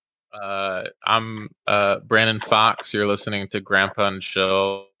I'm Brandon Fox. You're listening to Grandpa and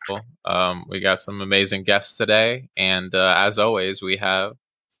Chill. We got some amazing guests today, and as always, we have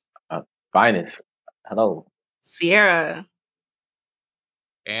Finest. Hello, Sierra,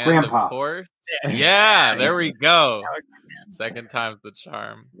 and Grandpa. Of course, yeah, there we go. Second time's the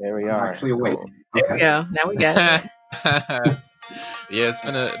charm. there we I'm are. actually awake. there we go. Now we got it. Yeah, it's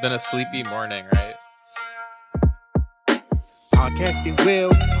been a sleepy morning, right? Podcasting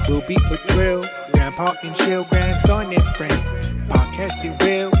will be a thrill. Grandpa and Chill, grandson and friends. Podcasting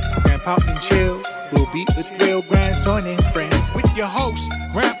Grandpa and Chill will be a thrill. Grandson and friends. With your hosts,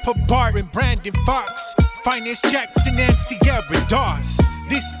 Grandpa Bart and Brandon Fox, Finest Jackson and Sierra Dawes.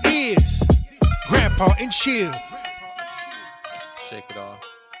 This is Grandpa and Chill. Shake it off.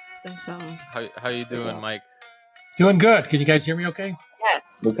 It's been some. How you doing, Mike? Doing good. Can you guys hear me okay?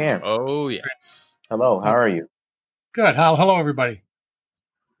 Yes. We can. Oh yes. Hello, how are you? Good. Hello, everybody.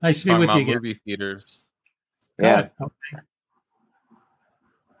 Nice to be Talking with about you again. movie theaters. Yeah. Good. Okay.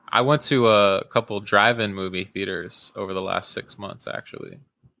 I went to a couple drive-in movie theaters over the last 6 months, actually.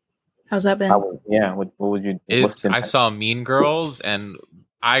 How's that been? What would you? I saw Mean Girls, and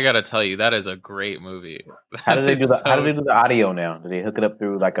I gotta tell you, that is a great movie. How do they do the? How do they do the audio now? Do they hook it up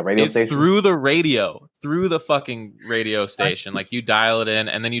through like a radio It's station? through the radio, through the fucking radio station. Like you dial it in,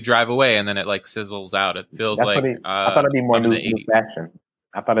 and then you drive away, and then it like sizzles out. It feels That's like what I thought it'd be more I'm in new the 80s. fashion.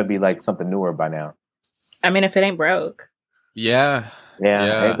 I thought it'd be like something newer by now. I mean, if it ain't broke. Yeah,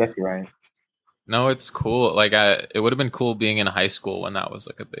 Yeah, I guess you're right. no, it's cool. Like it would have been cool being in high school when that was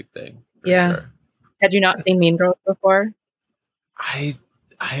like a big thing. For Yeah. sure. Had you not seen Mean Girls before? I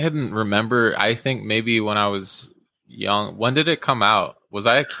hadn't remember. I think maybe when I was young. When did it come out? Was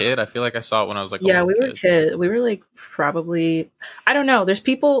I a kid? I feel like I saw it when I was like a Yeah, little we were kids. We were like probably, I don't know.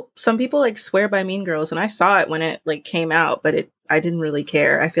 Some people like swear by Mean Girls, and I saw it when it like came out, but I didn't really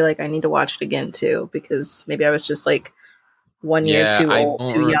care. I feel like I need to watch it again too, because maybe I was just like 1 year too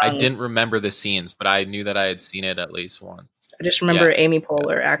old, too young. I didn't remember the scenes, but I knew that I had seen it at least once. I just remember Amy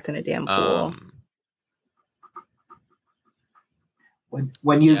Poehler acting a damn fool.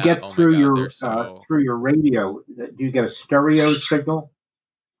 When you get oh my through God, through your radio, do you get a stereo signal?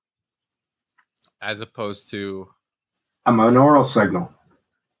 As opposed to, A monaural signal.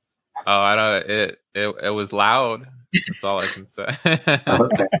 oh, I don't. It was loud. That's all I can say.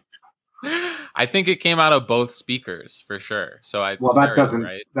 Okay. I think it came out of both speakers for sure. So That stereo, doesn't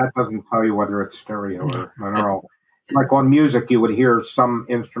right? that doesn't tell you whether it's stereo or monaural. Like on music, you would hear some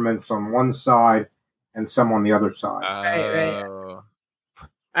instruments on one side and some on the other side. Right. Oh.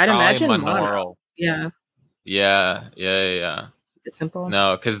 I'd Probably imagine monaural. Yeah, Yeah. it's simple.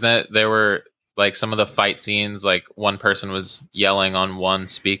 No, because there were like some of the fight scenes, like one person was yelling on one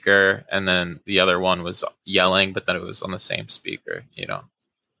speaker and then the other one was yelling, but then it was on the same speaker, you know.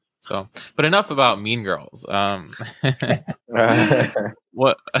 So, but enough about Mean Girls. What's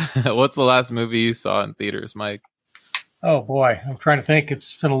the last movie you saw in theaters, Mike? Oh boy, I'm trying to think.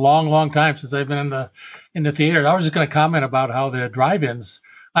 It's been a long, long time since I've been in the theater. I was just going to comment about how the drive-ins.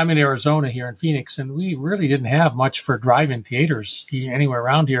 I'm in Arizona here in Phoenix, and we really didn't have much for drive-in theaters anywhere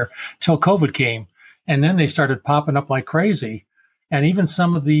around here till COVID came, and then they started popping up like crazy. And even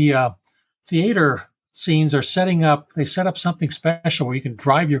some of the theater scenes are they set up something special where you can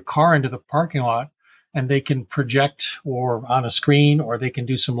drive your car into the parking lot, and they can project or on a screen, or they can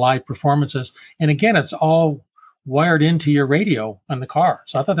do some live performances. And again, it's all wired into your radio on the car.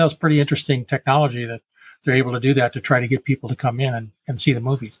 So I thought that was pretty interesting technology that they're able to do that to try to get people to come in and see the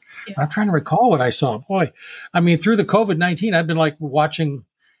movies. Yeah. I'm trying to recall what I saw. Boy, I mean, through the COVID-19, I've been like watching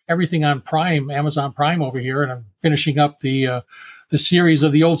everything on Prime, Amazon Prime over here, and I'm finishing up the series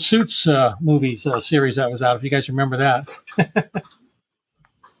of the old Suits movies series that was out. If you guys remember that.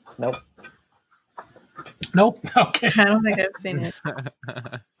 Nope. Okay. I don't think I've seen it.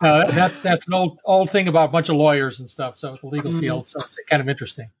 That's an old thing about a bunch of lawyers and stuff. So the legal field. So it's kind of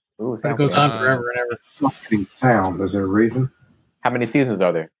interesting. Ooh, but it goes on forever and ever. Fluctuating sound. Is there a reason? How many seasons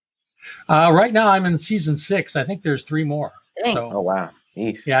are there? Right now, I'm in season 6. I think there's 3 more. So, oh wow!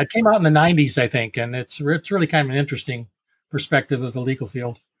 Eesh. Yeah, it came out in the '90s, I think, and it's really kind of an interesting perspective of the legal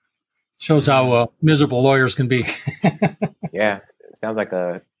field. Shows how miserable lawyers can be. Yeah, it sounds like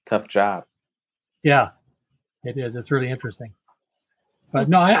a tough job. Yeah, it is. It's really interesting. But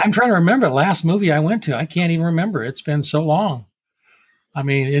no, I'm trying to remember the last movie I went to. I can't even remember. It's been so long. I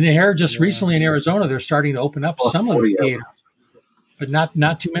mean, in here, just recently in Arizona, they're starting to open up some of the theaters, but not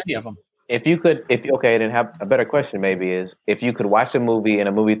too many of them. Then have a better question maybe is, if you could watch a movie in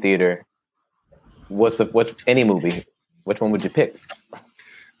a movie theater, any movie, which one would you pick?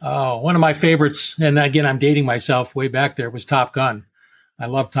 Oh, one of my favorites, and again, I'm dating myself way back there, was Top Gun. I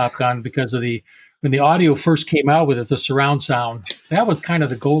love Top Gun because of when the audio first came out with it, the surround sound. That was kind of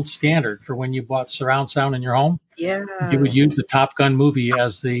the gold standard for when you bought surround sound in your home. Yeah. You would use the Top Gun movie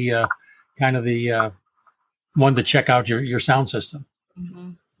as the kind of the one to check out your sound system.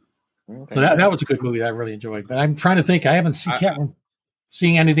 Mhm. Okay. So that was a good movie that I really enjoyed. But I'm trying to think. I haven't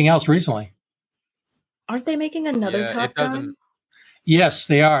seen anything else recently. Aren't they making another Yeah, Top it doesn't- Gun? Yes,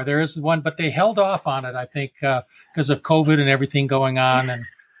 they are. There is one, but they held off on it, I think, because of COVID and everything going on and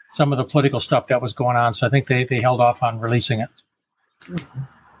some of the political stuff that was going on. So I think they held off on releasing it.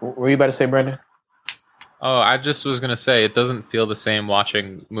 What were you about to say, Brendan? Oh, I just was gonna say it doesn't feel the same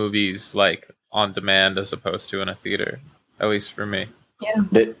watching movies like on demand as opposed to in a theater, at least for me. Has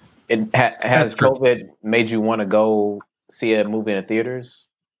That's true. COVID made you want to go see a movie in the theaters,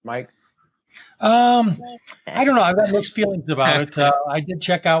 Mike? I don't know. I've got mixed feelings about it. I did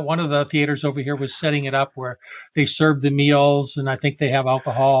check out one of the theaters over here was setting it up where they serve the meals, and I think they have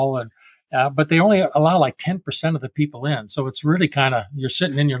alcohol, and but they only allow like 10% of the people in. So it's really kind of you're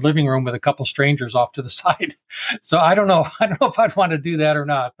sitting in your living room with a couple strangers off to the side. So I don't know. I don't know if I'd want to do that or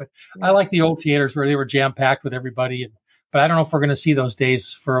not. But I like the old theaters where they were jam packed with everybody. But I don't know if we're going to see those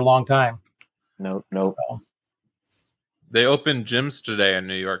days for a long time. No. So, They opened gyms today in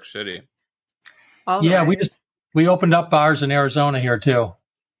New York City. All yeah, right. we opened up ours in Arizona here too.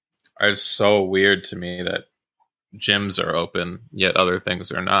 It's so weird to me that gyms are open yet other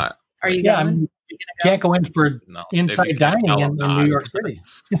things are not. Are you Yeah, I going? mean, you can't go in for No, inside you can't dining tell in I'm New not. York City.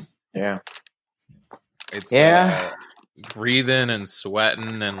 Yeah. It's Yeah. breathing and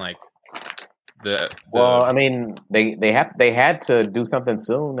sweating and like the Well, I mean, they had to do something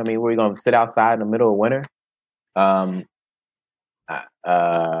soon. I mean, we're going to sit outside in the middle of winter.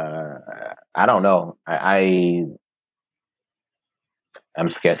 I don't know. I'm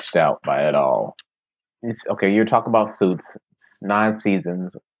sketched out by it all. Okay, you're talking about Suits. It's 9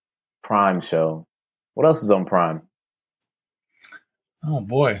 seasons, Prime show. What else is on Prime? Oh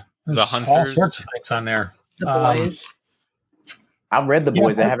boy, there's The all Hunters. sorts of things on there. The Boys. I've read The Yeah.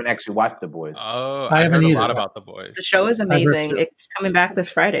 Boys. I haven't actually watched The Boys. oh, I I haven't heard a either. lot about the boys. The show is heard amazing. too. It's coming back this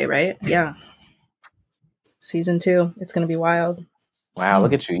Friday, right? Yeah. Season 2. It's going to be wild. Wow,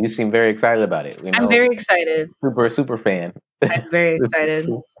 look at you. You seem very excited about it. You know, I'm very excited. super fan. I'm very excited.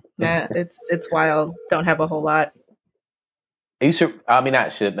 Yeah, it's wild. Don't have a whole lot. You should. I mean,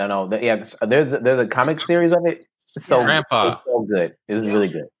 not should. No. Yeah, there's a comic series of it. It's so Grandpa. It's so good. It's really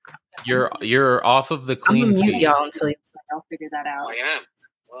good. You're off of the I'm clean gonna mute feed. y'all until I'll figure that out. I am.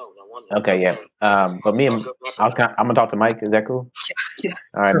 Whoa, no wonder. Okay, yeah. But me and I'm gonna talk to Mike. Is that cool? Yeah.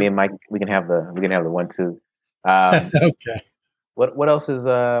 All right, Sure. me and Mike, we can have the 1-2. Okay. What else is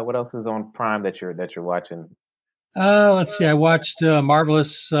on Prime that you're watching? Let's see. I watched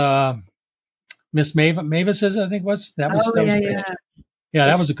Marvelous Miss Mavis. Is it? I think was that was Oh, that was yeah, good. yeah. Yeah,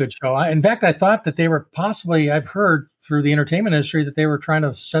 that was a good show. In fact, I thought that they were possibly. I've heard through the entertainment industry that they were trying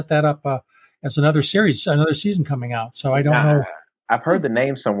to set that up as another series, another season coming out. So I don't know. I've heard the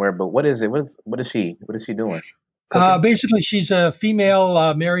name somewhere, but what is it? What is she? What is she doing? Basically, she's a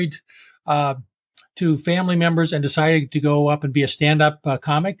female married to family members and decided to go up and be a stand-up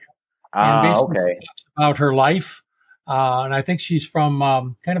comic. And basically Okay. talks about her life. And I think she's from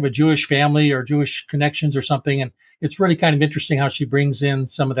kind of a Jewish family or Jewish connections or something. And it's really kind of interesting how she brings in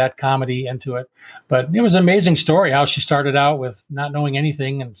some of that comedy into it. But it was an amazing story how she started out with not knowing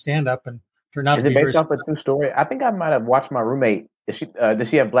anything and stand-up and turned out Is to it be based off a true story? I think I might have watched my roommate. Does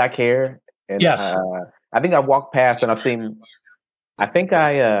she have black hair? And, Yes. I think I walked past and I've seen. I think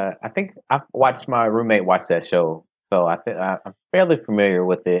I watched my roommate watch that show, so I think I'm fairly familiar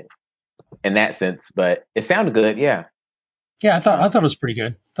with it in that sense. But it sounded good, yeah. Yeah, I thought it was pretty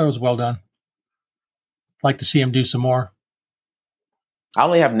good. I thought it was well done. Like to see him do some more. I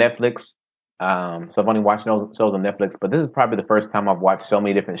only have Netflix, so I've only watched those shows on Netflix. But this is probably the first time I've watched so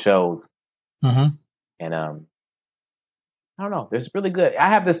many different shows, Mm-hmm. and I don't know. It's really good. I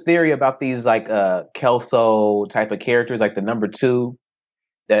have this theory about these like Kelso type of characters, like the number 2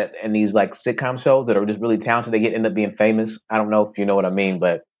 that in these like sitcom shows that are just really talented. They end up being famous. I don't know if you know what I mean,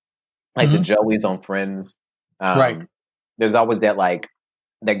 but like the Joeys on Friends, Right. There's always that like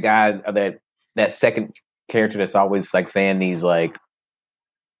that guy or that second character that's always like saying these like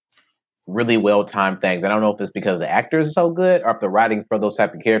really well timed things. I don't know if it's because the actors are so good or if the writing for those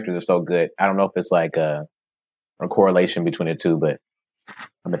type of characters are so good. I don't know if it's like a correlation between the two, but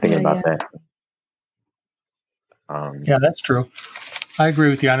I've been thinking about that. Yeah, that's true. I agree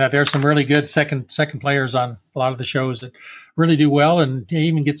with you on that. There are some really good second players on a lot of the shows that really do well, and they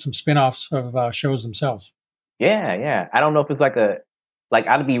even get some spin-offs of shows themselves. Yeah. I don't know if it's like like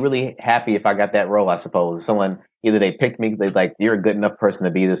I'd be really happy if I got that role. I suppose someone either they picked me, they like you're a good enough person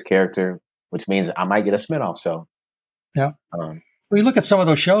to be this character, which means I might get a spinoff show. Yeah. Um, Well, you look at some of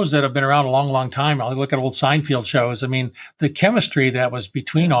those shows that have been around a long, long time. I'll look at old Seinfeld shows. I mean, the chemistry that was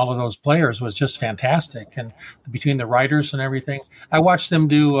between all of those players was just fantastic, and between the writers and everything. I watched them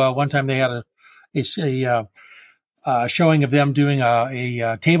do one time. They had a showing of them doing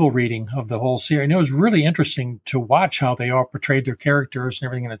a table reading of the whole series, and it was really interesting to watch how they all portrayed their characters and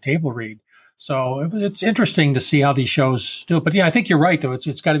everything in a table read. So it's interesting to see how these shows do it. But yeah, I think you're right, though.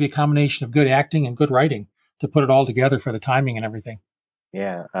 It's got to be a combination of good acting and good writing to put it all together for the timing and everything.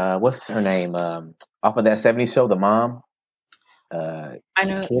 yeah. What's her name? Off of that '70s show, the mom. I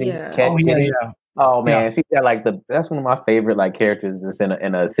know. Kitty? Yeah. Oh yeah, Kitty? yeah. Oh man, Yeah. she's got like that's one of my favorite like characters that's in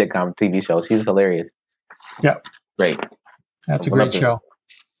a sitcom TV show. She's hilarious. Yeah. Great. That's a Well, great look, show.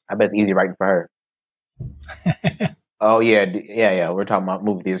 I bet it's easy writing for her. Oh yeah, yeah. We're talking about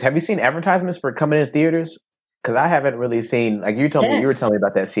movie theaters. Have you seen advertisements for coming in theaters? Because I haven't really seen. Like you were telling me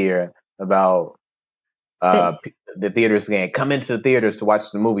about that, Sierra, about the theaters again. Come into the theaters to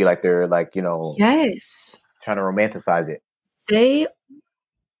watch the movie, like they're like Yes. trying to romanticize it.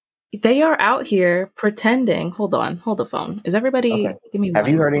 They are out here pretending. Hold on. Hold the phone. Is everybody? Okay. Give me. Have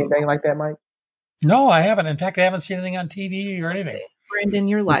you one heard moment. anything like that, Mike? No, I haven't. In fact, I haven't seen anything on TV or anything. Okay. Brandon,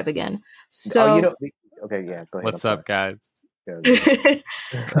 you're live again. Oh, So you don't. Okay, yeah. Go ahead. What's I'm up, guys? sorry.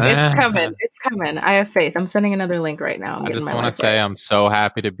 it's coming. It's coming. I have faith. I'm sending another link right now. I'm I getting just my want life to say right. I'm so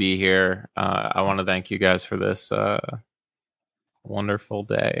happy to be here. I want to thank you guys for this wonderful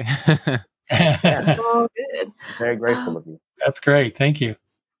day. It's all good. Very grateful of you. That's great. Thank you.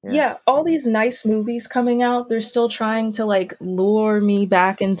 Yeah, all these nice movies coming out, they're still trying to like lure me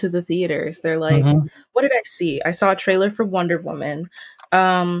back into the theaters. They're like, Mhm. what did I see? I saw a trailer for Wonder Woman.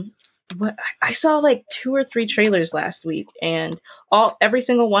 What I saw like 2 or 3 trailers last week, and every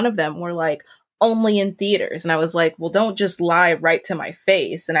single one of them were like only in theaters. And I was like, well, don't just lie right to my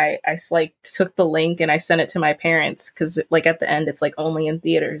face. And I like took the link and I sent it to my parents because like at the end it's like only in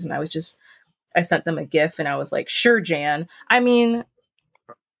theaters. And I sent them a GIF and I was like, sure, Jan. I mean,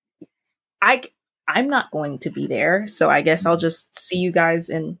 I'm not going to be there, so I guess I'll just see you guys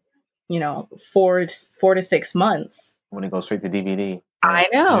in 4 to 6 months. When it goes straight to DVD. I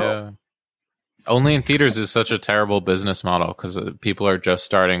know. Yeah. Only in theaters is such a terrible business model because people are just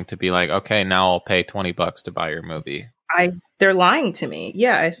starting to be like, okay, now I'll pay $20 to buy your movie. They're lying to me.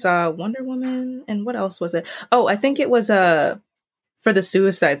 Yeah, I saw Wonder Woman, and what else was it? Oh, I think it was for the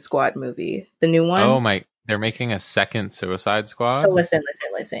Suicide Squad movie, the new one. Oh my! They're making a second Suicide Squad. So listen.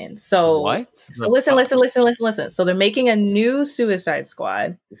 So what? So listen. So they're making a new Suicide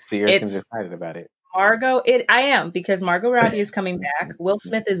Squad. Sierra's excited about it. I am, because Margot Robbie is coming back. Will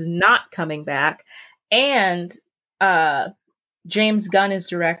Smith is not coming back, and James Gunn is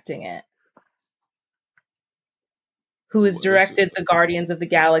directing it. Who has directed the Guardians of the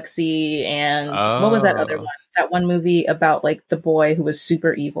Galaxy and what was that other one? That one movie about like the boy who was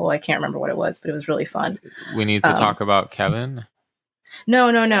super evil. I can't remember what it was, but it was really fun. We need to talk about Kevin.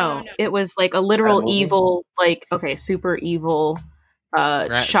 No. It was like a literal evil, like super evil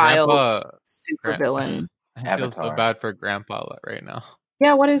child super villain. I feel so bad for Grandpa right now.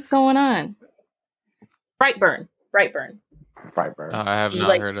 Yeah, what is going on? Brightburn. I have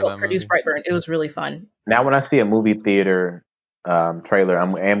not heard of that produced movie. Brightburn. It was really fun. Now, when I see a movie theater trailer, I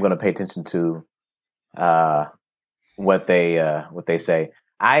am going to pay attention to what they say.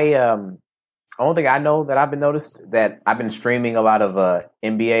 Only thing I know that I've been noticed that I've been streaming a lot of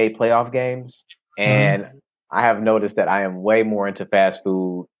NBA playoff games, and I have noticed that I am way more into fast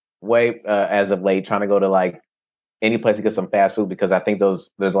food. As of late, trying to go to like any place to get some fast food because I think there's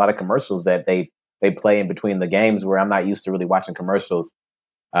a lot of commercials that they play in between the games where I'm not used to really watching commercials.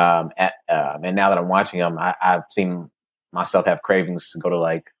 And now that I'm watching them, I've seen myself have cravings to go to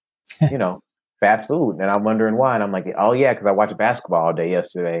like, fast food. And I'm wondering why. And I'm like, oh yeah, because I watched basketball all day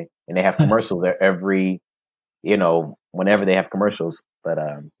yesterday and they have commercials there every, whenever they have commercials. But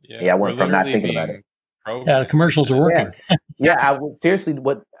I went from not thinking about it. Yeah, the commercials are working. I seriously,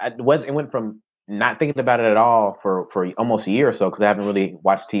 it went from not thinking about it at all for almost a year or so because I haven't really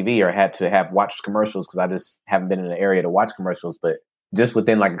watched TV or had to have watched commercials because I just haven't been in the area to watch commercials. But just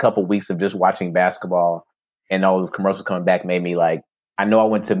within like a couple of weeks of just watching basketball and all those commercials coming back made me like, I know I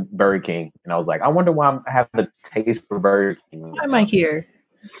went to Burger King and I was like, I wonder why I have the taste for Burger King. Why am I here?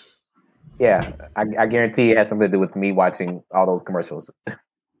 Yeah, I guarantee it has something to do with me watching all those commercials.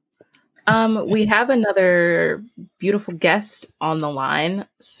 We have another beautiful guest on the line.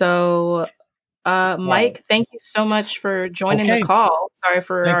 So, Mike, thank you so much for joining the call. Sorry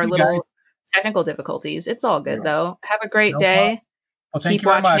for our little technical difficulties. It's all good though. Have a great day. Well, thank Keep you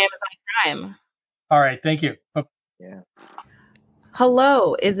very watching much. Amazon Prime. All right. Thank you. Yeah.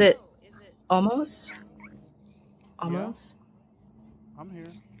 Hello, is it almost? Almost. I'm here.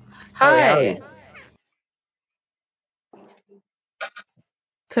 Hey, how are Hi. you?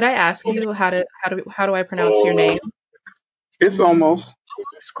 Could I ask you how do I pronounce your name? It's almost.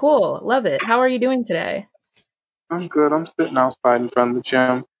 It's cool. Love it. How are you doing today? I'm good. I'm sitting outside in front of the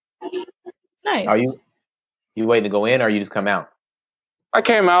gym. Are Nice. you waiting to go in, or you just come out? I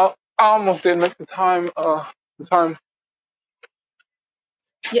came out. I almost didn't make the time. The time.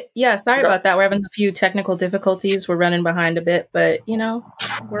 Yeah, sorry Yeah. about that. We're having a few technical difficulties. We're running behind a bit, but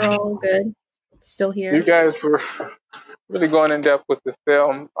we're all good. Still You here. guys were really going in depth with the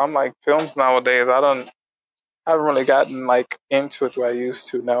film. I'm like films nowadays. I haven't really gotten like into it the way I used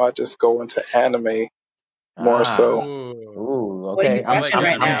to. Now I just go into anime more so. Ooh, What are you okay. I like watching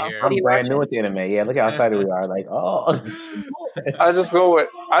right anime now? here. What are I'm you brand new watching? at the anime. Yeah, look how excited we are. Like, oh, I just go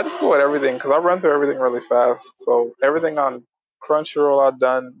with everything because I run through everything really fast. So everything on Crunchyroll I've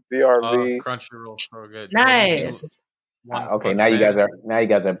done, Oh, VRV. Crunchyroll's so good. Have you seen Nice. One okay. Punch Man? Now you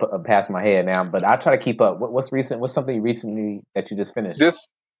guys are past my head now. But I try to keep up. What's recent? What's something recently that you just finished?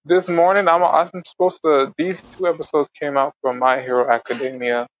 This morning I'm supposed to. These 2 episodes came out from My Hero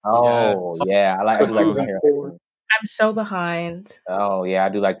Academia. Oh, Yes. yeah, I For do like My season Hero 4. Academia. I'm so behind. Oh, yeah, I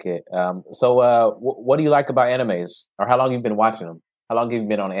do like it. So, what do you like about animes, or how long you've been watching them? How long have you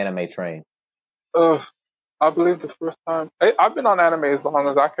been on the anime train? I believe the first time I've been on anime as long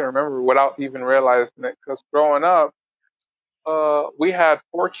as I can remember without even realizing it. Because growing up, we had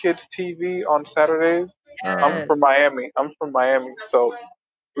 4 Kids TV on Saturdays. Uh-huh. I'm from Miami, so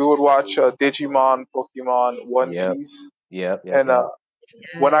we would watch Digimon, Pokemon, One Yep, Piece, yep, yep, and yep.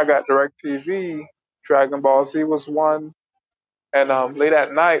 when I got Yes. DirecTV, Dragon Ball Z was one. And late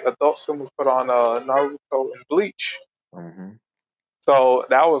at night, Adult Swim would put on Naruto and Bleach. Hmm. So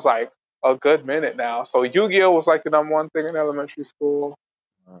that was like a good minute now. So Yu-Gi-Oh was like the number one thing in elementary school.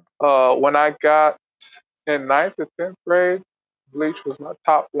 When I got in ninth or 10th grade, Bleach was my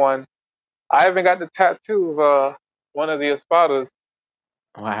top one. I even got the tattoo of one of the espadas.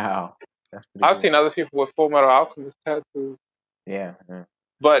 Wow, that's pretty I've cool. seen other people with Full Metal Alchemist tattoos. Yeah, yeah.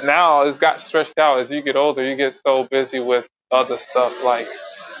 But now it's got stretched out. As you get older, you get so busy with other stuff like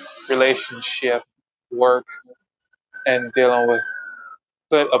relationship, work, and dealing with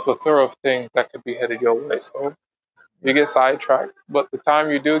a plethora of things that could be headed your way. So you get sidetracked. But the time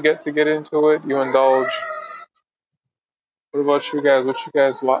you do get into it, you indulge. What about you guys? What you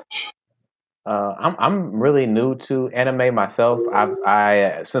guys watch? I'm really new to anime myself.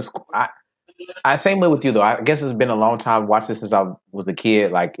 I same way with you though. I guess it's been a long time. I've watched this since I was a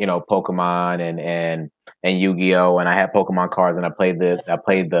kid, like Pokemon and Yu-Gi-Oh, and I had Pokemon cards, and I played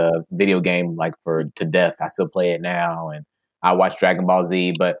the video game like for to death. I still play it now, and I watch Dragon Ball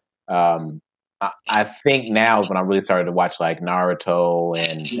Z. But I think now is when I really started to watch like Naruto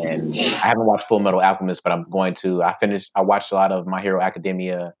and I haven't watched Full Metal Alchemist, but I'm going to. I watched a lot of My Hero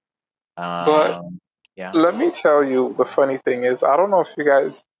Academia. But Um, yeah. let me tell you, the funny thing is, I don't know if you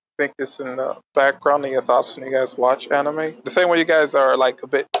guys think this in the background of your thoughts when you guys watch anime. The same way you guys are like a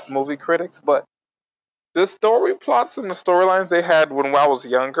bit movie critics, but the story plots and the storylines they had when I was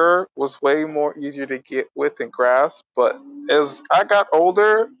younger was way more easier to get with and grasp. But as I got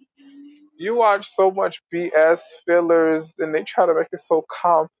older, you watch so much BS fillers and they try to make it so Yeah.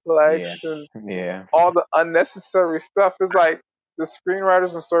 complex and Yeah. all the unnecessary stuff. It's like the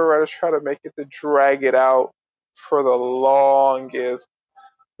screenwriters and story writers try to make it to drag it out for the longest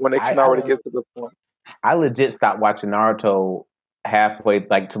when they I, can I already get to the point. I legit stopped watching Naruto halfway,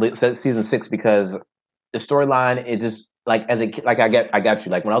 like to season 6, because the storyline it just like as a kid, like I got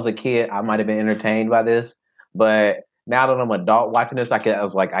you. Like when I was a kid, I might have been entertained by this, but now that I'm an adult watching this, like I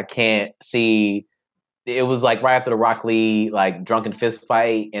was like I can't see. It was like right after the Rock Lee like drunken fist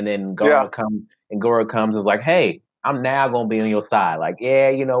fight, and then Yeah, Goro comes and is like, "Hey, I'm now gonna be on your side." Like, yeah,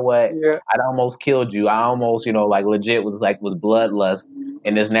 you know what? yeah. I almost killed you. I almost, like legit was bloodlust,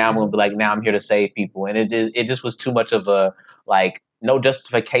 and this now I'm gonna be like, now I'm here to save people, and it just was too much of a like no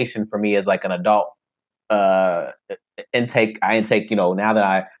justification for me as like an adult uh intake. I intake, now that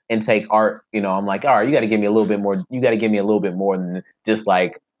I intake art, I'm like, all right, you got to give me a little bit more. You got to give me a little bit more than just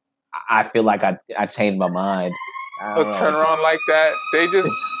like I feel like I changed my mind. I A don't know. turnaround like that,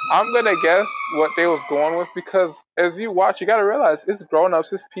 I'm gonna guess what they was going with because as you watch, you gotta realize it's grown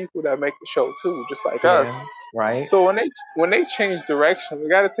ups, it's people that make the show too, just like us. Yeah, right. So when they change direction, we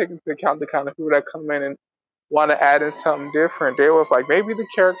got to take into account the kind of people that come in and want to add in something different. They was like, maybe the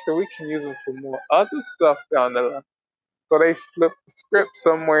character we can use him for more other stuff down the line. So they flip the script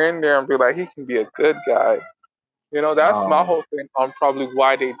somewhere in there and be like, he can be a good guy. You know, that's my Oh, whole thing on probably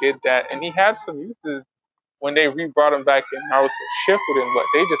why they did that. And he had some uses when they re-brought him back in Naruto Shippuden, but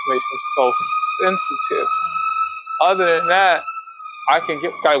they just made him so sensitive. Other than that, I can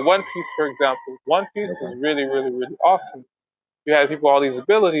get like One Piece, for example. One Piece was okay. really, really, really awesome. You had people with all these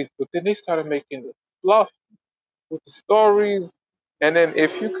abilities, but then they started making the fluff with the stories. And then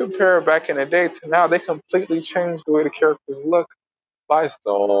if you compare back in the day to now, they completely changed the way the characters look by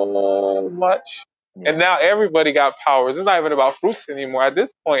so much. And Yeah. now everybody got powers. It's not even about Bruce anymore. At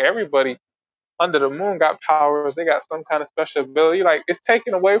this point, everybody under the moon got powers. They got some kind of special ability. Like it's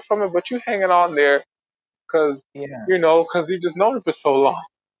taken away from it, but you hanging on there because Yeah. because you just known it for so long.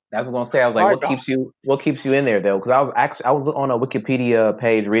 That's what I was gonna say. I was like, My God. what keeps you in there though? Because I was on a Wikipedia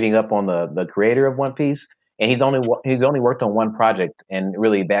page reading up on the creator of One Piece, and he's only worked on one project, and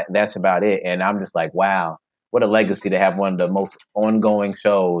really that's about it. And I'm just like, wow, what a legacy to have one of the most ongoing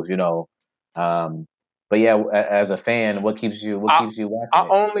shows, you know. Um, but yeah, as a fan, what I keeps you I watching it?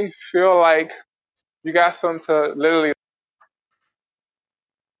 only feel like you got something to literally.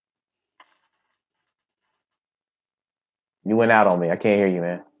 You went out on me. I can't hear you,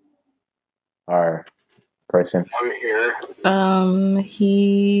 man. Or person. I'm here.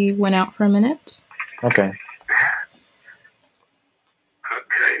 He went out for a minute. Okay.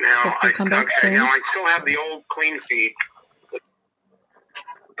 Okay, now Hopefully come back soon. now I still have the old clean feed.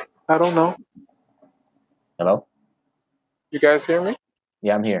 I don't know. Hello. You guys hear me?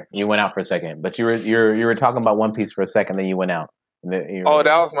 Yeah, I'm here. You went out for a second, but you were talking about One Piece for a second, then you went out. And then you Oh, were,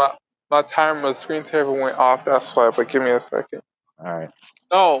 that was my timer. Screen saver went off. That's why. But give me a second. all right.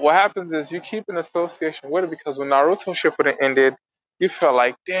 No, what happens is you keep an association with it because when Naruto Shippuden ended, you felt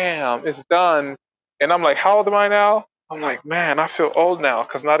like, damn, it's done. And I'm like, how old am I now? I'm like, man, I feel old now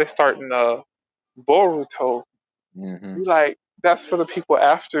because now they're starting Boruto. Mm-hmm. You like, that's for the people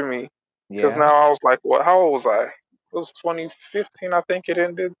after me. Because Yeah. now I was like, what? How old was I? It was 2015, I think it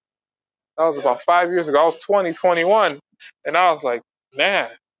ended. That was about 5 years ago. I was 20, 21. And I was like, man,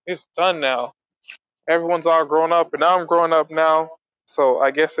 it's done now. Everyone's all grown up, and now I'm growing up now. So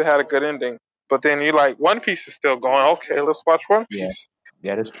I guess it had a good ending. But then you like, One Piece is still going. Okay, let's watch One Yeah. Piece.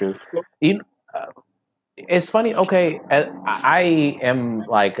 Yeah, that's true. You, it's funny. Okay, I am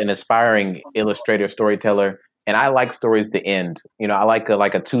like an aspiring illustrator, storyteller, and I like stories to end. You know, I like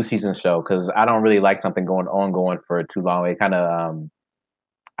a 2 season show because I don't really like something going ongoing for too long. It kind of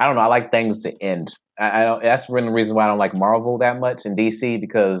I don't know. I like things to end. I don't. That's one of the reasons why I don't like Marvel that much in DC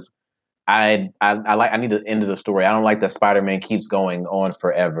because I need the end of the story. I don't like that Spider-Man keeps going on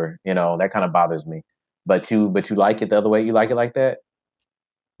forever. You know, that kind of bothers me. But you like it the other way. You like it like that.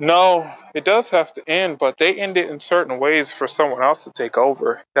 No, it does have to end, but they end it in certain ways for someone else to take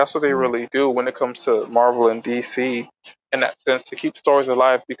over. That's what they Mm, really do when it comes to Marvel and DC in that sense to keep stories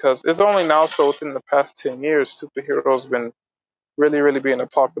alive because it's only now so within the past 10 years superheroes been really, really being a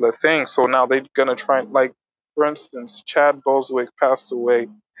popular thing. So now they're gonna try and like for instance, Chad Boswick passed away.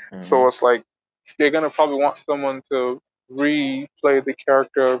 mm-hmm. So it's like they're gonna probably want someone to replay the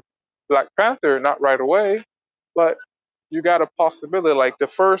character of Black Panther, not right away, but you got a possibility. Like the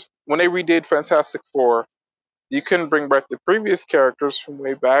first when they redid Fantastic Four, you couldn't bring back the previous characters from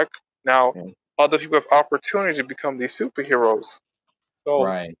way back. Now Yeah. other people have opportunity to become these superheroes. So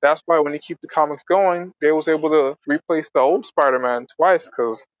Right. that's why when you keep the comics going, they was able to replace the old Spider-Man twice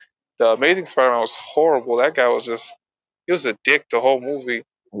because the Amazing Spider-Man was horrible. That guy was he was a dick the whole movie.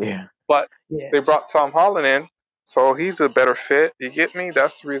 Yeah. But Yeah. they brought Tom Holland in, so he's a better fit. You get me?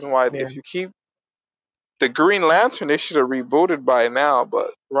 That's the reason why Yeah. if you keep the Green Lantern, they should have rebooted by now.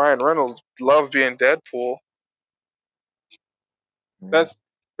 But Ryan Reynolds loved being Deadpool. Mm. That's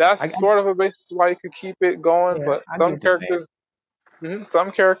that's I sort of a basis why you could keep it going. yeah. But I get what you're saying.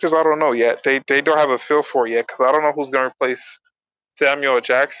 some characters I don't know yet. They don't have a feel for it yet because I don't know who's going to replace Samuel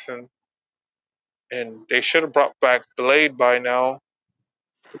Jackson. And they should have brought back Blade by now.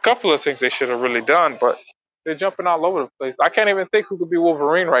 A couple of things they should have really done, but they're jumping all over the place. I can't even think who could be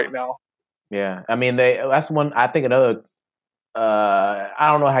Wolverine right now. Yeah. I mean, that's one. I think another. I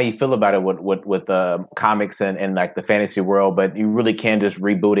don't know how you feel about it with comics and like the fantasy world, but you really can just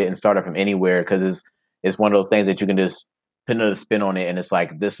reboot it and start it from anywhere because it's one of those things that you can just put another spin on it, and it's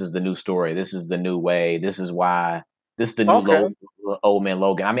like this is the new story, this is the new way, this is why, this is the new Okay. old man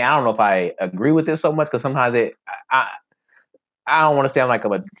Logan. I mean, I don't know if I agree with this so much because sometimes I I don't want to say I'm like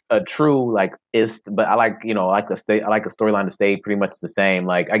a true like ist, but I like I like I like the storyline to stay pretty much the same.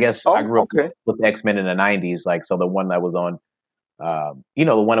 Like I guess I Oh, grew up okay. with X-Men in the '90s, like so the one that was on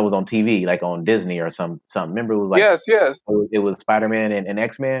the one that was on TV, like on Disney or something. Remember, it was like Yes, yes. it was Spider-Man and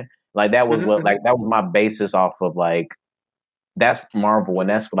X-Men. Like that was hmm that was my basis off of like that's Marvel, and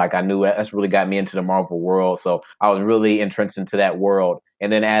that's like I knew that's really got me into the Marvel world. So I was really entrenched into that world.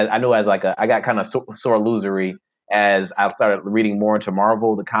 And then as I knew, as like I got kind of sore losery as I started reading more into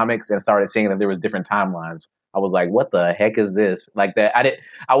Marvel, the comics, and started seeing that there was different timelines. I was like, "What the heck is this?" Like that,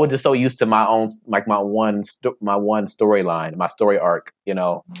 I was just so used to my own, like my one storyline, my story arc, you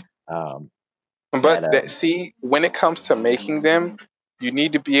know. But see, when it comes to making them, you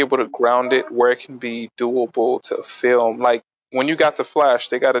need to be able to ground it where it can be doable to film. Like when you got The Flash,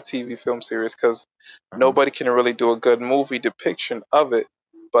 they got a TV film series because nobody can really do a good movie depiction of it.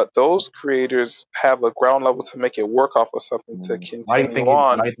 But those creators have a ground level to make it work off of something to continue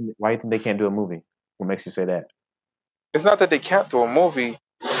on. Why do you think they can't do a movie? What makes you say that? It's not that they can't do a movie.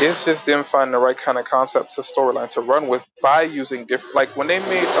 It's just them finding the right kind of concepts to storyline to run with by using different. Like when they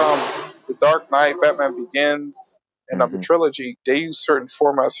made The Dark Knight, Batman Begins, and the trilogy, they use certain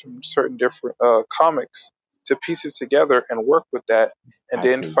formats from certain different comics to piece it together and work with that, and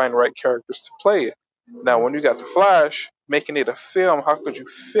then find right characters to play it. Now, when you got The Flash, making it a film, how could you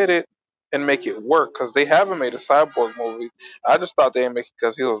fit it and make it work? Because they haven't made a Cyborg movie. I just thought they didn't make it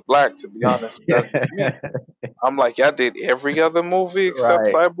because he was black, to be honest. That's just me. I'm like, y'all did every other movie except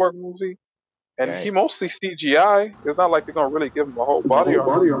Cyborg movie. And he mostly CGI. It's not like they're going to really give him a whole body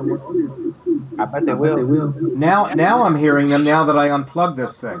armor. I bet they will. Now I'm hearing them now that I unplugged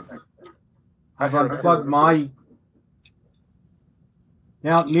this thing. I've unplugged my...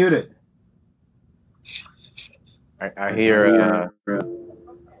 Now muted. I hear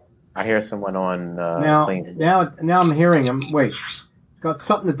someone on now I'm hearing him. Wait, it's got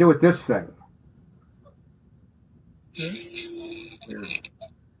something to do with this thing.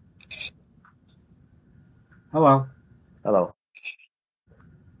 Hello.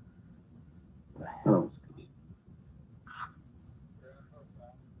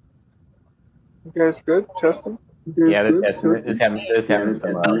 You guys good? Testing? Yeah, it's having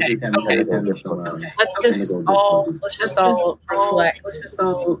some. Okay. Let's just all reflect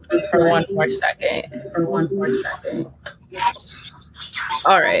for one more second.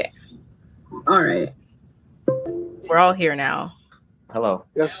 All right. We're all here now. Hello.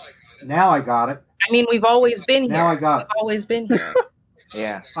 Yes. Now I got it. I mean, we've always been here. Now I got it. We've always been here.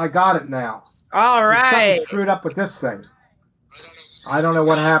 Yeah. I got it now. All There's right. something screwed up with this thing. I don't know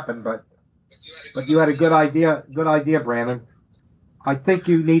what happened, but you had a good idea. Good idea, Brandon. I think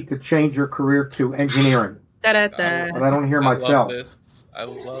you need to change your career to engineering. Da-da-da. But I don't hear myself. I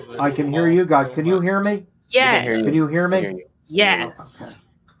love this. I can hear you guys. Can you hear me? Yes. Can you hear me? Yes. Okay.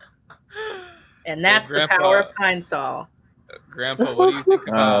 And that's Grandpa, the power of Pine Sol. Grandpa, what do you think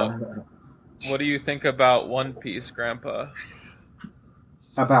about what do you think about One Piece, Grandpa?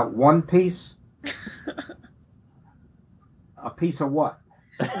 About One Piece? A piece of what?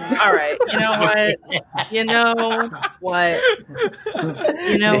 All right. You know what?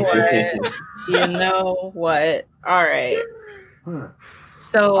 All right.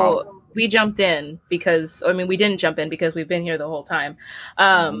 So we jumped in because, I mean, we didn't jump in because we've been here the whole time.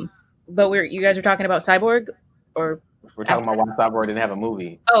 But you guys are talking about Cyborg, or we're talking about why Cyborg didn't have a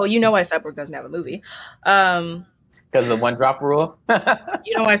movie. Oh, you know why Cyborg doesn't have a movie? Because of the one drop rule.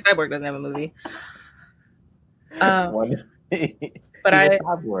 You know why Cyborg doesn't have a movie? But I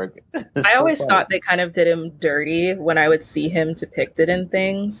always thought they kind of did him dirty when I would see him depicted in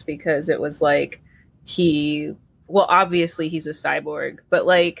things, because it was like obviously he's a cyborg, but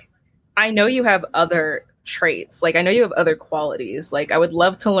like, I know you have other traits. Like, I know you have other qualities. Like, I would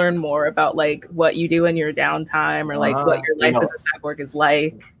love to learn more about like what you do in your downtime, or like what your life as a cyborg is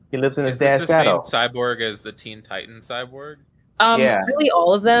like. He lives in his Is this dad's the shadow. same cyborg as the Teen Titan cyborg? Really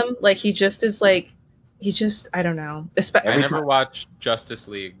all of them. Like, he just, I don't know. I never watched Justice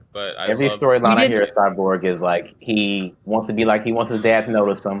League, but every storyline I hear of Cyborg is like he wants his dad to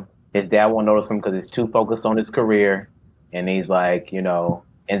notice him. His dad won't notice him because he's too focused on his career, and he's like,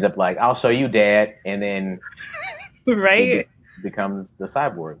 ends up like, "I'll show you, Dad," and then right becomes the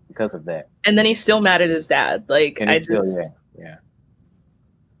cyborg because of that. And then he's still mad at his dad. Like, I don't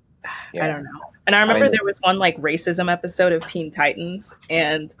know. And I remember there was one like racism episode of Teen Titans,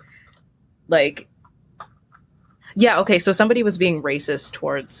 and like. Yeah, okay, so somebody was being racist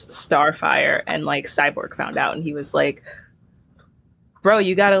towards Starfire, and like Cyborg found out, and he was like, bro,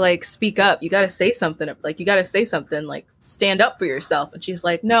 you gotta like speak up, you gotta say something, like stand up for yourself. And she's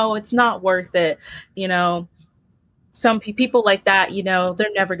like, no, it's not worth it, some people like that, they're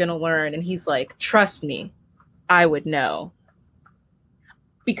never gonna learn. And he's like, trust me, I would know,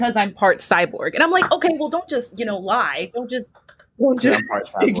 because I'm part cyborg. And I'm like, okay, well, don't just lie, don't just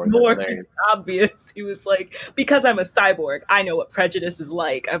ignore it's obvious. He was like, because I'm a cyborg, I know what prejudice is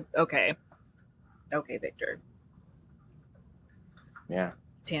like. Okay, Victor. Yeah.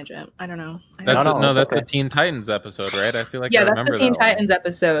 tangent. I don't know. That's No, that's okay. the Teen Titans episode, right? I feel like Yeah, I that's the remember Teen that one. Titans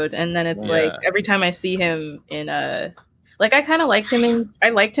episode, and then it's Yeah. like every time I see him in like I kind of liked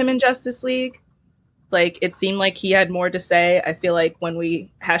him in Justice League. Like it seemed like he had more to say. I feel like when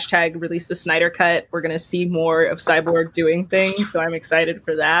we # release the Snyder Cut, we're gonna see more of Cyborg doing things. So I'm excited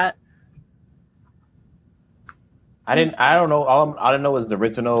for that. I don't know. All I don't know is the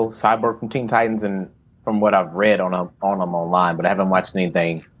original Cyborg from Teen Titans, and from what I've read on him online, but I haven't watched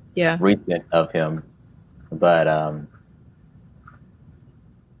anything Yeah, recent of him. But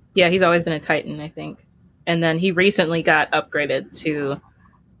yeah, he's always been a Titan, I think. And then he recently got upgraded to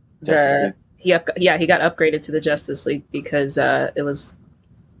Justice League. he got upgraded to the Justice League because it was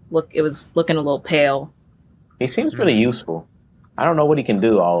looking a little pale. He seems really useful. I don't know what he can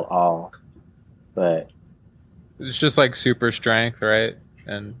do but It's just like super strength, right?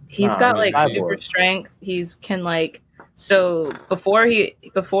 And He's Nah, got he's like cyborg. super strength. He's can like so before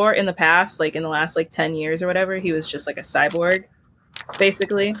in the past, like in the last like 10 years or whatever, he was just like a cyborg,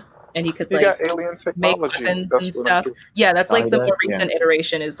 basically. And he could He like got alien make technology. weapons That's and what stuff. I'm Yeah, that's Oh, like he the does? more recent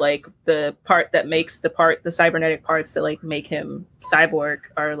iteration is like the part that makes the cybernetic parts that like make him cyborg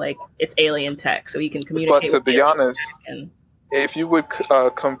are like it's alien tech, so he can But communicate. to with be aliens honest, and if you would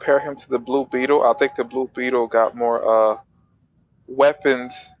compare him to the Blue Beetle, I think the Blue Beetle got more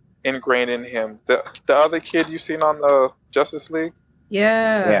weapons ingrained in him. The other kid you seen on Justice League,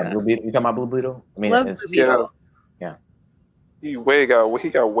 yeah, Blue Beetle. You talking about Blue Beetle? I mean, Love it's, Blue Beetle. he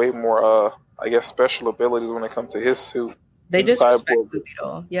got way more I guess special abilities when it comes to his suit. They Cyborg. disrespect Blue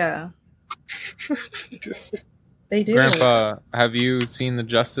Beetle. Yeah, Just- they do. Grandpa, have you seen the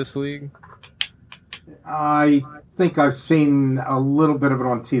Justice League? I think I've seen a little bit of it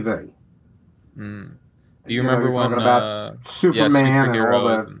on TV. Mm. Do you know, remember you're when talking about Superman and all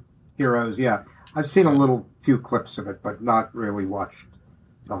superheroes the and- heroes? Yeah, I've seen a few clips of it, but not really watched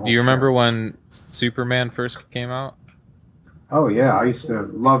the whole Do you remember show. when Superman first came out? Oh yeah, I used to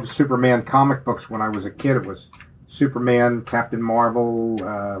love Superman comic books when I was a kid. It was Superman, Captain Marvel,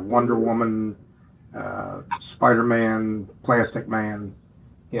 Wonder Woman, Spider-Man, Plastic Man.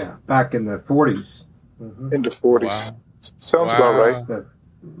 Yeah, back in the 40s. Mm-hmm. in the 40s. Wow. Sounds Wow. about right.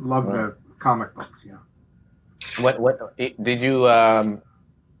 Love the comic books. Yeah. what did you?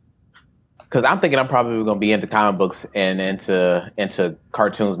 Because I'm thinking I'm probably going to be into comic books and into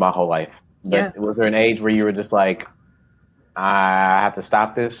cartoons my whole life. But was there an age where you were just like, I have to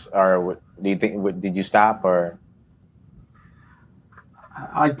stop this, or do you think? Did you stop, or?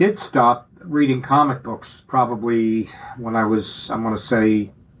 I did stop reading comic books probably when I was, I'm going to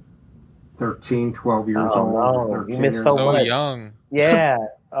say, 13, 12 years Oh, old. no. 13 You missed years so old. So much. young. Yeah.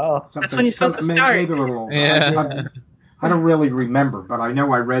 Oh. That's when you're supposed to start. Maybe a little older. Yeah. I don't really remember, but I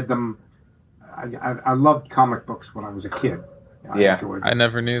know I read them. I loved comic books when I was a kid. I Yeah. enjoyed I them.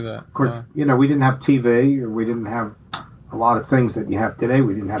 never knew that. Of course, we didn't have TV, or we didn't have a lot of things that you have today.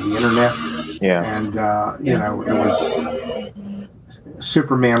 We didn't have the internet, Yeah. and it was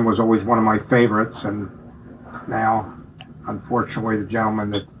Superman was always one of my favorites. And now, unfortunately, the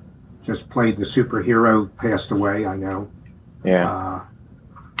gentleman that just played the superhero passed away. I know. Yeah.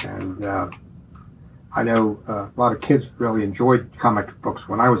 I know a lot of kids really enjoyed comic books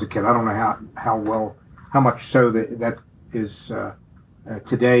when I was a kid. I don't know how much so that is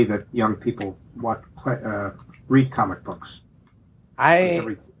today that young people read comic books.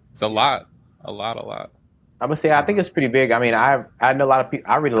 It's a lot. I would say I think it's pretty big. I mean, I know a lot of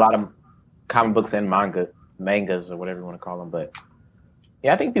people. I read a lot of comic books and mangas or whatever you want to call them. But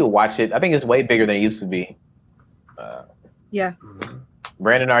yeah, I think people watch it. I think it's way bigger than it used to be. Yeah.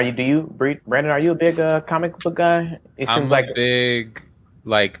 Brandon, are you a big comic book guy? It I'm seems like a big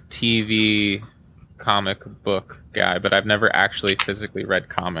TV comic book guy, but I've never actually physically read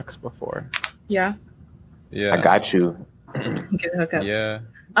comics before. Yeah. Yeah. I got you. Get a hookup. Yeah.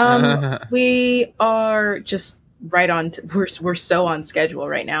 We are just right on. We're so on schedule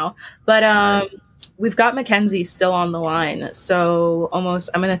right now, but we've got Mackenzie still on the line. So I'm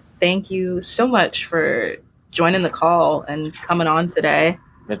going to thank you so much for joining the call and coming on today.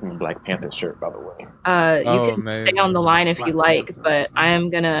 That's my Black Panther shirt, by the way. You can amazing. stay on the line if you Black like, Panther. but I am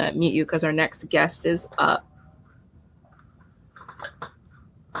going to mute you because our next guest is up.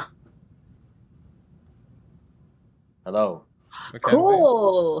 Hello. Mackenzie?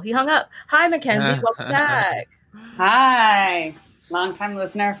 Cool. He hung up. Hi, Mackenzie. Welcome back. Hi. Long time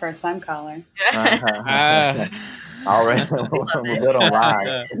listener, first time caller. All right. We're good on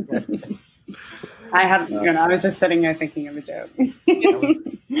live. I was just sitting here thinking of a joke.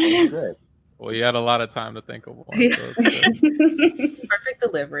 Good. Well, you had a lot of time to think of one. So it's good. Perfect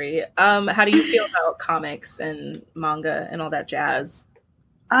delivery. How do you feel about comics and manga and all that jazz?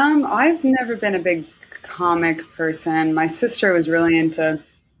 I've never been a big comic person. My sister was really into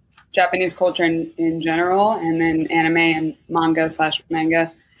Japanese culture in general, and then anime and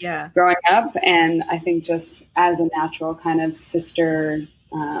manga/manga growing up. And I think just as a natural kind of sister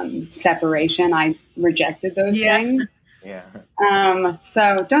separation, I rejected those things. Yeah.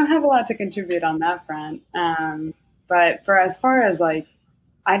 So don't have a lot to contribute on that front. But for as far as like,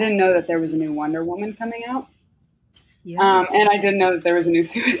 I didn't know that there was a new Wonder Woman coming out. Yeah. And I didn't know that there was a new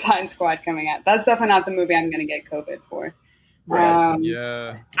Suicide Squad coming out. That's definitely not the movie I'm going to get COVID for.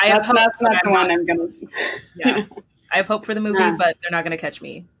 Yeah. That's not the one I'm going to. Yeah. I have hope for the movie, but they're not going to catch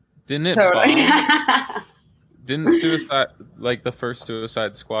me. Didn't it Totally. bomb? Didn't Suicide, like the first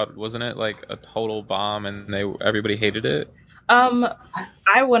Suicide Squad, wasn't it like a total bomb and everybody hated it?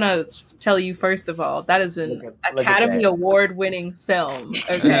 I want to tell you, first of all, that is an Academy Award-winning film.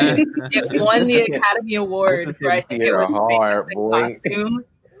 Okay, it won the Academy Award for, I think it was costume.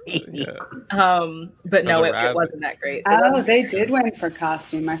 But no, it wasn't that great. Oh, they did win for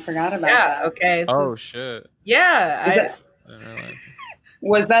costume. I forgot about that. Okay. Oh shit. Yeah.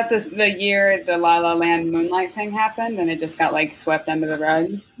 Was that the year the La La Land Moonlight thing happened and it just got like swept under the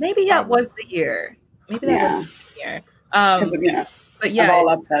rug? Maybe that was the year. Maybe that was the year. But yeah, all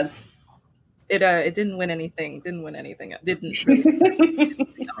upsets. It didn't win anything. It didn't really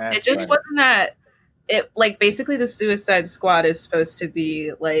it just wasn't that. It like basically the Suicide Squad is supposed to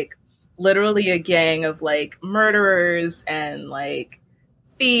be like literally a gang of like murderers and like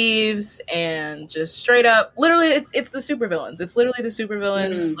thieves and just straight up literally it's the supervillains. It's literally the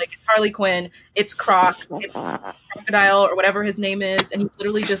supervillains. Like it's Harley Quinn, it's Croc, it's Crocodile or whatever his name is, and he's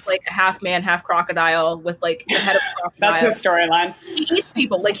literally just like a half man, half crocodile with like the head of a crocodile. That's his storyline. He eats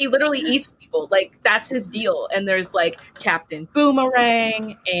people. Like he literally eats people. Like that's his deal. And there's like Captain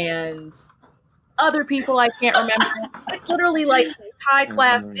Boomerang and other people I can't remember. It's literally like high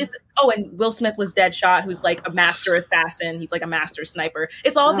class. And Will Smith was Deadshot, who's like a master assassin. He's like a master sniper.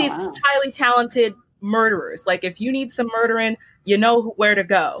 It's all these highly talented murderers. Like if you need some murdering, you know where to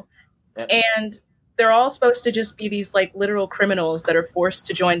go. And they're all supposed to just be these like literal criminals that are forced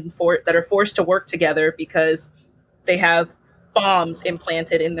to that are forced to work together because they have bombs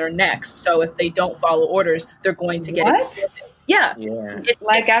implanted in their necks. So if they don't follow orders, they're going to get exploded. Yeah.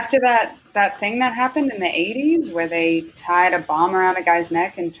 Like after that thing that happened in the 80s where they tied a bomb around a guy's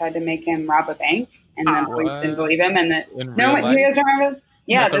neck and tried to make him rob a bank and then police didn't believe him. And you guys remember?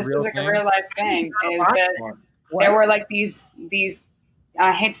 Yeah, this was like a real life thing. There were like these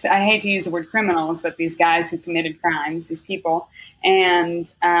I hate to use the word criminals, but these guys who committed crimes, these people, and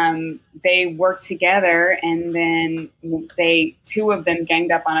they worked together, and then two of them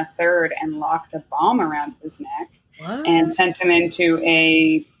ganged up on a third and locked a bomb around his neck. What? And sent him into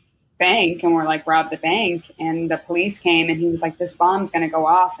a bank and were like, rob the bank. And the police came and he was like, this bomb's going to go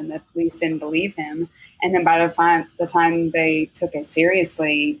off. And the police didn't believe him. And then by the time they took it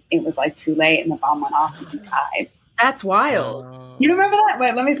seriously, it was like too late and the bomb went off and he died. That's wild. You remember that?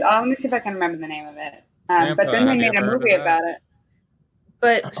 Wait, let me see if I can remember the name of it. But then they made a movie about it.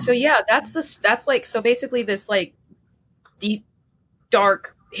 But so yeah, that's like, so basically this like deep,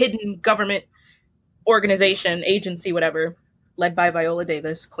 dark, hidden government organization, agency, whatever, led by Viola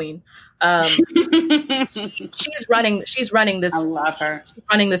Davis, Queen. She's running this. I love her. She's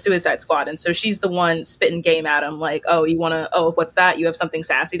running the Suicide Squad, and so she's the one spitting game at him, like, "Oh, you want to? Oh, what's that? You have something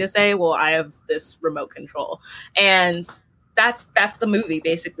sassy to say? Well, I have this remote control." And that's the movie.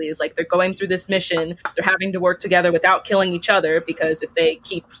 Basically, is like they're going through this mission. They're having to work together without killing each other because if they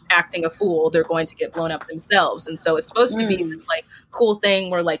keep acting a fool, they're going to get blown up themselves. And so it's supposed to be this like cool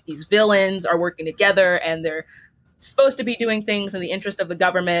thing where like these villains are working together and they're supposed to be doing things in the interest of the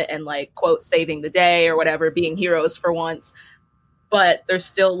government and like quote saving the day or whatever, being heroes for once. But they're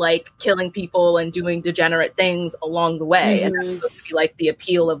still like killing people and doing degenerate things along the way. And that's supposed to be like the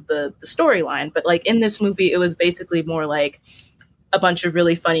appeal of the storyline. But like in this movie, it was basically more like a bunch of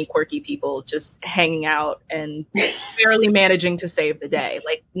really funny, quirky people just hanging out and barely managing to save the day.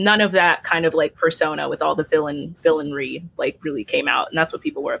 Like none of that kind of like persona with all the villainry like really came out. And that's what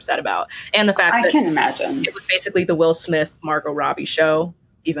people were upset about. And the fact that I can imagine it was basically the Will Smith, Margot Robbie show,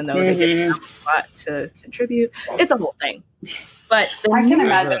 even though they didn't have a lot to contribute. It's a whole thing. But I can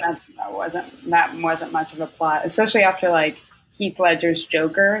imagine that wasn't much of a plot, especially after like Heath Ledger's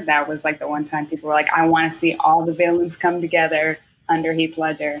Joker. That was like the one time people were like, I want to see all the villains come together under Heath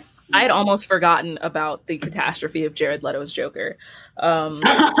Ledger. I had almost forgotten about the catastrophe of Jared Leto's Joker. Yeah,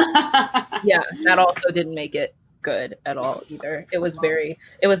 that also didn't make it good at all either. It was very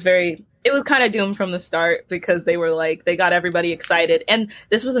it was kind of doomed from the start because they were like, they got everybody excited. And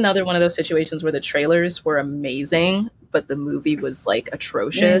this was another one of those situations where the trailers were amazing, but the movie was like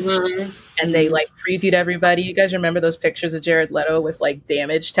atrocious. Mm-hmm. And they like previewed everybody. You guys remember those pictures of Jared Leto with like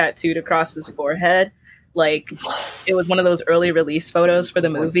damage tattooed across his forehead? Like, it was one of those early release photos for the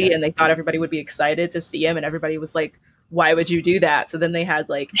movie, and they thought everybody would be excited to see him, and everybody was like, why would you do that? So then they had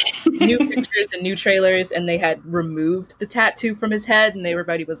like new pictures and new trailers, and they had removed the tattoo from his head, and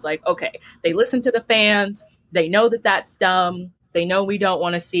everybody was like, okay, they listened to the fans, they know that that's dumb, they know we don't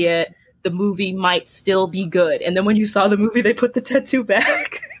want to see it, the movie might still be good. And then when you saw the movie, they put the tattoo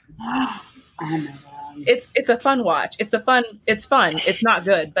back. Oh my God. It's a fun watch. It's fun. It's not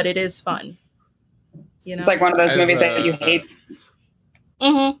good, but it is fun. You know? It's like one of those movies that you hate.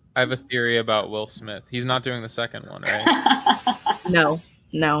 Mm-hmm. I have a theory about Will Smith. He's not doing the second one, right? No.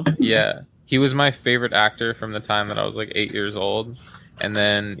 Yeah. He was my favorite actor from the time that I was like 8 years old. And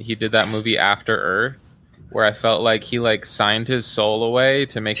then he did that movie After Earth, where I felt like he like signed his soul away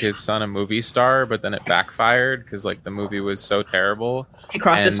to make his son a movie star, but then it backfired because like the movie was so terrible. He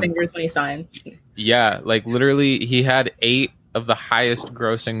crossed his fingers when he signed. Yeah, like literally he had 8 of the highest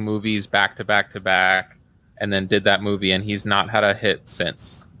grossing movies back to back to back, and then did that movie, and he's not had a hit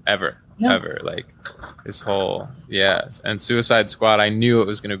since ever. Like his whole and Suicide Squad, I knew it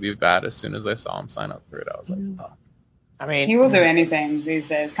was going to be bad as soon as I saw him sign up for it. I was like, oh. I mean, he will do anything these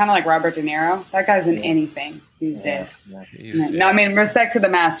days. Kind of like Robert De Niro. That guy's in anything these days. No, I mean, respect to the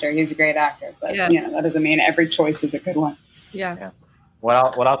master. He's a great actor, but you know that doesn't mean every choice is a good one. Yeah. What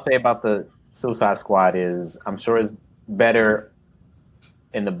I'll say about the Suicide Squad is, I'm sure it's better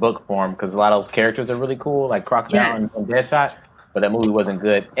in the book form because a lot of those characters are really cool, like Crocodile and Deadshot, but that movie wasn't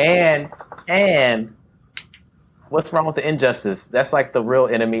good. And what's wrong with the Injustice? That's like the real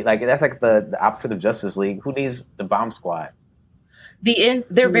enemy. Like that's like the opposite of Justice League. Who needs the Bomb Squad?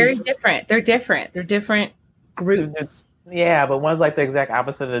 They're very different. They're different groups. Yeah, but one's like the exact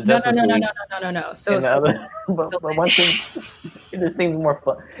opposite of the Justice League. No. But one thing, it just seems more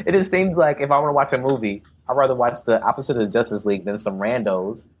fun. It just seems like if I want to watch a movie, I'd rather watch the opposite of the Justice League than some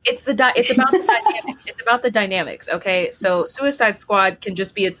randos. It's about the dynamic. It's about the dynamics. Okay, so Suicide Squad can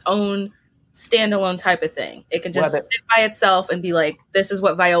just be its own standalone type of thing. It can just sit by itself and be like, this is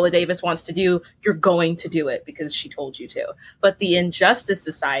what Viola Davis wants to do. You're going to do it because she told you to. But the Injustice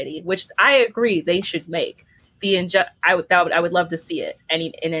Society, which I agree they should make, I would love to see it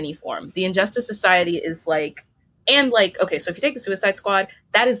in any form. The Injustice Society is like, okay, so if you take the Suicide Squad,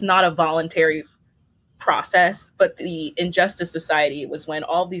 that is not a voluntary process, but the Injustice Society was when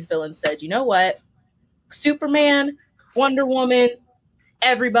all these villains said, you know what, Superman, Wonder Woman,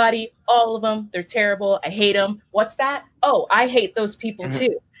 everybody, all of them, they're terrible, I hate them. What's that? Oh, I hate those people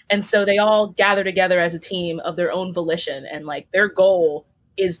too. And so they all gather together as a team of their own volition, and like their goal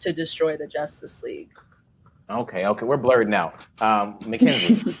is to destroy the Justice League. Okay, we're blurred now.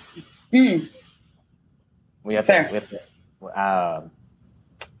 Mackenzie. We have to, what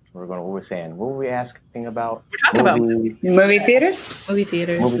were we asking about? We're talking about movie theaters. Movie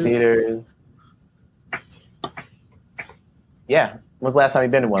theaters. Yeah. When's the last time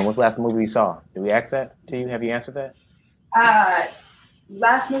you've been to one? What's the last movie you saw? Did we ask that to you? Have you answered that?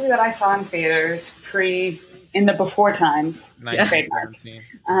 Last movie that I saw in theaters in the before times, 1917.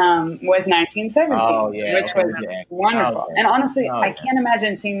 Was 1917, which was wonderful. Okay. And honestly, I can't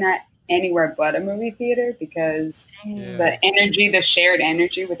imagine seeing that anywhere but a movie theater because the energy, the shared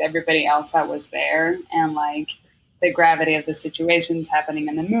energy with everybody else that was there, and like the gravity of the situations happening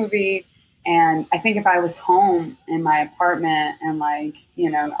in the movie. And I think if I was home in my apartment and like,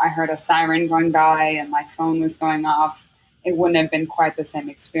 you know, I heard a siren going by and my phone was going off, it wouldn't have been quite the same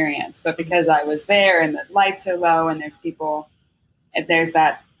experience. But because I was there and the lights are low and there's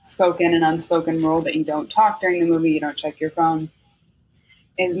that spoken and unspoken rule that you don't talk during the movie, you don't check your phone,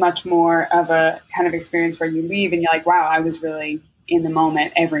 is much more of a kind of experience where you leave and you're like, wow, I was really in the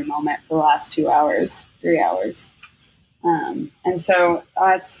moment, every moment for the last 2 hours, 3 hours. And so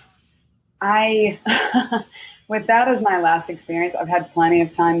with that as my last experience, I've had plenty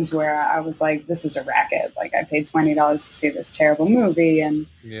of times where I was like, this is a racket. Like I paid $20 to see this terrible movie, and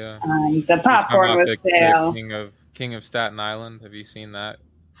the popcorn was stale. King of Staten Island. Have you seen that?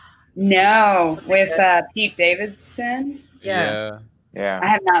 No, with Pete Davidson. Yeah. I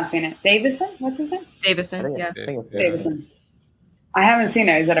have not seen it. Davison? What's his name? Davison. Yeah. Davison. I haven't seen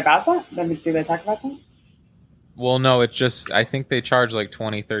it. Is it about that? Do they talk about that? Well, no, it's just, I think they charge like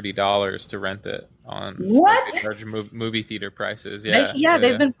 $20, $30 to rent it on. What? Like, they charge movie theater prices.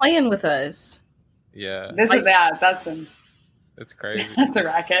 They've been playing with us. Yeah. That's It's crazy. That's a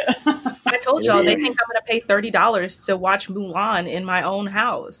racket. I told y'all they think I'm going to pay $30 to watch Mulan in my own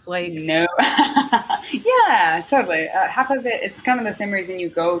house. Like, no. Yeah, totally. Half of it, it's kind of the same reason you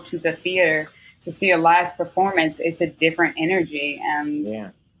go to the theater to see a live performance. It's a different energy. And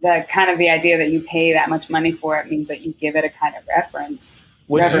the kind of the idea that you pay that much money for it means that you give it a kind of reference.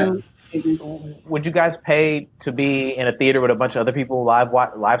 Would you guys pay to be in a theater with a bunch of other people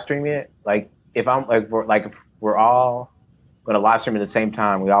live streaming it? Like, if I'm we're all going to live stream at the same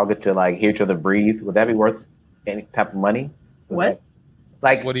time, we all get to like hear each other breathe. Would that be worth any type of money? What?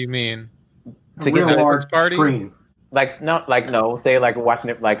 Like, what do you mean? To get a large party? Screen. No. Say like we're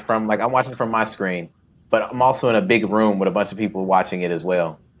watching it I'm watching from my screen, but I'm also in a big room with a bunch of people watching it as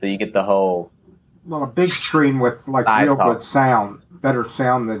well. So you get the whole. Well, a big screen with like real good sound, better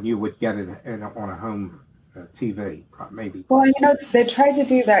sound than you would get on a home TV, maybe. Well, they tried to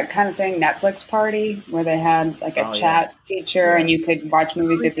do that kind of thing, Netflix Party, where they had like a chat feature and you could watch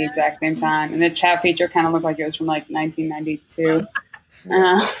movies at the exact same time. And the chat feature kind of looked like it was from like 1992.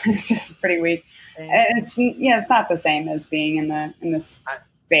 It's just pretty weak. And it's not the same as being in the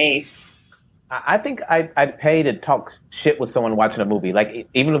space. I think I'd pay to talk shit with someone watching a movie, like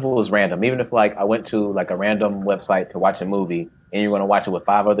even if it was random, even if like I went to like a random website to watch a movie and you're going to watch it with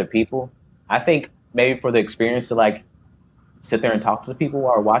 5 other people. I think maybe for the experience to like sit there and talk to the people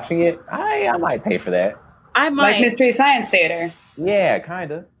while watching it, I might pay for that. I might. Like Mystery Science Theater. Yeah,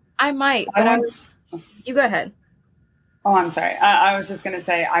 kind of. I might. But you go ahead. Oh, I'm sorry. I was just going to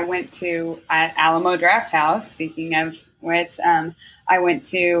say I went to at Alamo Drafthouse, speaking of which,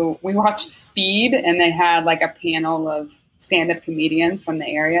 we watched Speed, and they had like a panel of stand-up comedians from the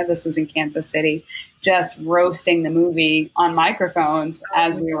area. This was in Kansas City, just roasting the movie on microphones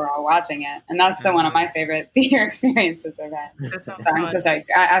as we were all watching it. And that's one of my favorite theater experiences I've had. That sounds fun. I'm so sorry.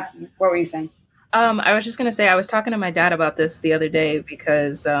 What were you saying? I was just going to say, I was talking to my dad about this the other day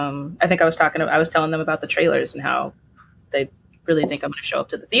because I think I was telling them about the trailers and how they really think I'm going to show up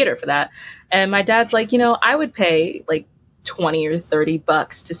to the theater for that. And my dad's like, I would pay like $20 or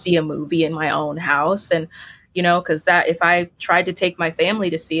 $30 to see a movie in my own house. And, because that if I tried to take my family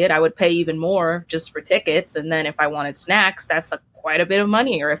to see it, I would pay even more just for tickets. And then if I wanted snacks, that's quite a bit of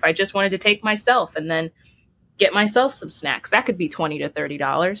money. Or if I just wanted to take myself and then get myself some snacks, that could be $20 to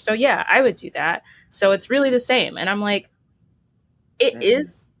 $30. So yeah, I would do that. So it's really the same. And I'm like, it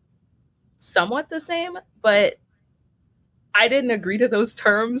is somewhat the same, but I didn't agree to those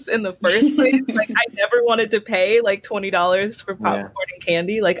terms in the first place. Like, I never wanted to pay like $20 for popcorn and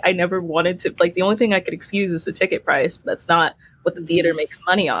candy. Like, I never wanted to. Like, the only thing I could excuse is the ticket price. But that's not what the theater makes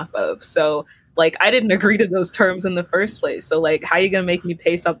money off of. So, like, I didn't agree to those terms in the first place. So, like, how are you gonna make me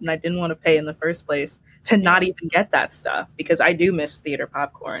pay something I didn't want to pay in the first place to not even get that stuff? Because I do miss theater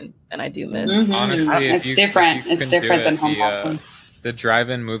popcorn, and I do miss. Honestly, it's different. It's different than home popcorn. The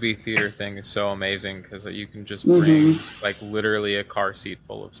drive-in movie theater thing is so amazing because you can just bring like literally a car seat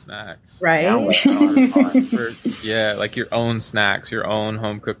full of snacks. Right. Like your own snacks, your own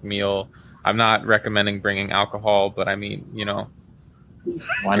home-cooked meal. I'm not recommending bringing alcohol, but I mean,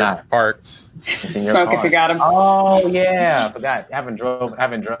 why not? Smoke Parked. if you got them. Oh yeah, I forgot. I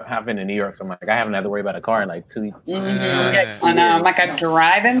haven't been in New York, so I'm like, I haven't had to worry about a car in like 2 weeks. I know, like a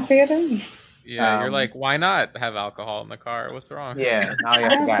drive-in theater. Yeah, you're like, why not have alcohol in the car? What's wrong? Yeah, I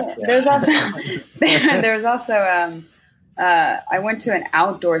forgot. There's also I went to an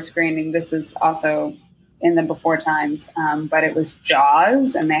outdoor screening. This is also in the before times, but it was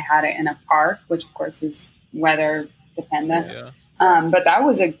Jaws, and they had it in a park, which of course is weather dependent. Yeah. But that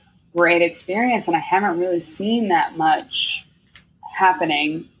was a great experience, and I haven't really seen that much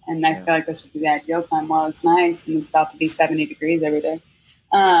happening. And I feel like this would be the ideal time. Well, it's nice, and it's about to be 70 degrees every day.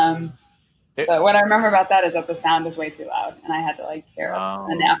 But what I remember about that is that the sound is way too loud, and I had to like tear up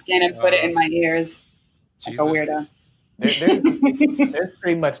a napkin and put it in my ears like a weirdo. There's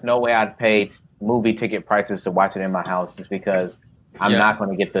pretty much no way I'd pay movie ticket prices to watch it in my house, just because I'm not going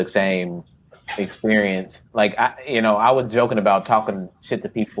to get the same experience. Like I was joking about talking shit to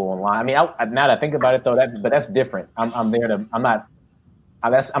people online. I mean, now that I think about it though, but that's different. I'm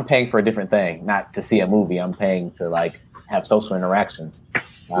paying for a different thing, not to see a movie. I'm paying to like have social interactions.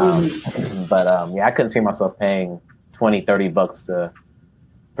 But I couldn't see myself paying $20-$30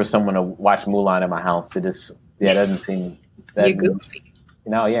 for someone to watch Mulan in my house. It just doesn't seem that. You're goofy.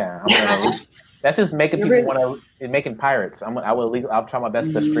 That's just making people want to making pirates. I'll try my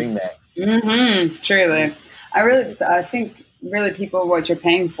best to stream that. Truly, I think really people what you're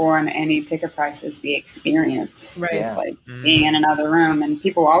paying for on any ticket price is the experience. Right. It's like being in another room, and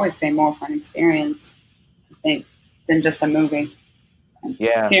people always pay more for an experience, I think, than just a movie.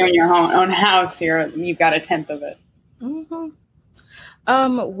 Yeah. Here in your own house, you've got a tenth of it. Mm-hmm.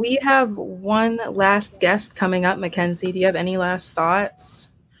 We have one last guest coming up. Mackenzie, do you have any last thoughts?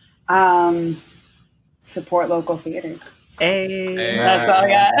 Support local theaters. Hey. That's all I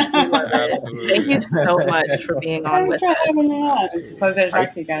got. Thank you so much for being on with us. Having me on. It's a pleasure to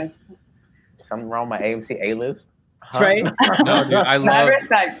talk to you guys. Something wrong with my AMC A-list? Right? No, dude, I Mad love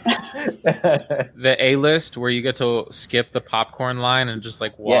respect. the A-list where you get to skip the popcorn line and just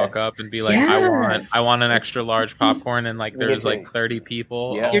like walk up and be like, Yeah. I want an extra large popcorn, and like there's like 30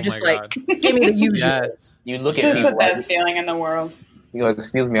 people. Yeah. Oh You're just my like, God. give me the usual. Yes. You look It's at just the people like, best feeling in the world. you're like,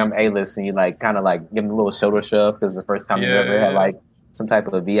 excuse me, I'm A-list, and you like kind of like give them a little shoulder shove because the first time you ever had like some type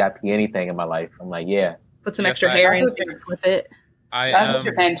of VIP anything in my life. I'm like, yeah. Put some Yes, extra I- hair in That's so you can flip it. That's what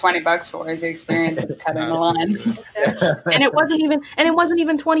you're paying $20 for, is the experience of cutting the line. And it wasn't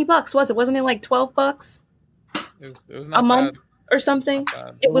even $20, was it? Wasn't it like $12 It was not a month bad. or something? Not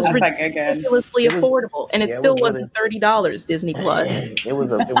bad. It was That's like good. ridiculously It was- affordable, and it yeah, it still was wasn't $30 Disney Plus. It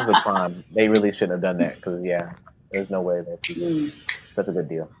was a crime. They really shouldn't have done that because there's no way that you such a good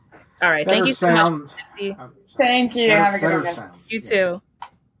deal. All right, Better thank you so much, sound. Mackenzie. Thank you. Have a good Better one. sound. You too.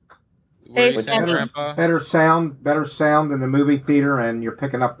 What were Hey, you saying, Sandy. Grandpa? Better sound in the movie theater, and you're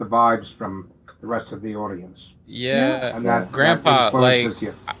picking up the vibes from the rest of the audience. Yeah, And that Grandpa, influences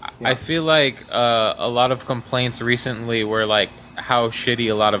you. I feel like a lot of complaints recently were like how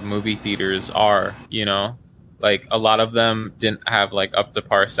shitty a lot of movie theaters are, you know? Like a lot of them didn't have like up to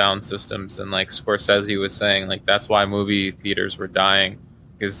par sound systems, and like Scorsese was saying, like that's why movie theaters were dying,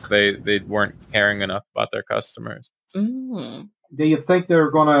 because they weren't caring enough about their customers. Mm. Do you think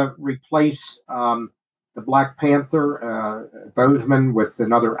they're going to replace the Black Panther, Boseman, with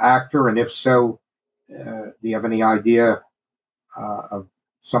another actor? And if so, do you have any idea of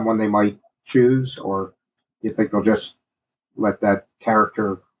someone they might choose? Or do you think they'll just let that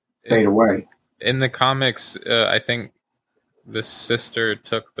character fade away? In the comics, I think the sister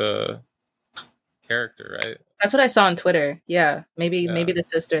took the character, right? That's what I saw on Twitter. Yeah, maybe the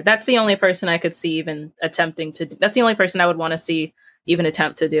sister. That's the only person I could see even attempting to. That's the only person I would want to see even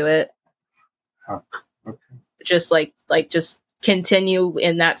attempt to do it. Oh, okay. Just just continue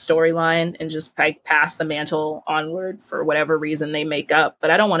in that storyline and just like pass the mantle onward for whatever reason they make up. But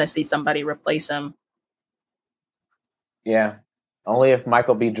I don't want to see somebody replace him. Yeah. Only if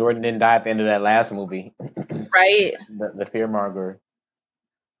Michael B. Jordan didn't die at the end of that last movie. Right. The Fearmonger.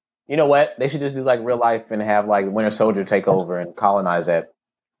 You know what? They should just do like real life and have like Winter Soldier take over and colonize that.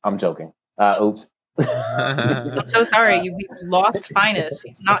 I'm joking. Oops. I'm so sorry. You lost Finest.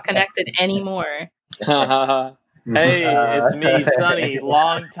 He's not connected anymore. Hey, it's me, Sonny,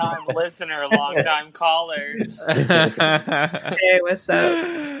 long-time listener, long-time caller. Hey, what's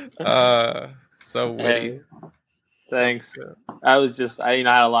up? So witty. Hey, thanks. I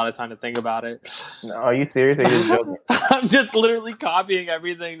had a lot of time to think about it. No, are you serious? Or are you just joking? I'm just literally copying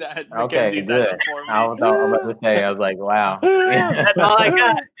everything that Mackenzie said good. before me. I was about to say, I was like, wow. That's all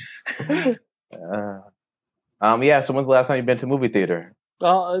I got. Yeah, so when's the last time you've been to a movie theater?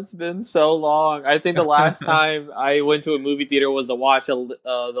 Well, it's been so long. I think the last time I went to a movie theater was to watch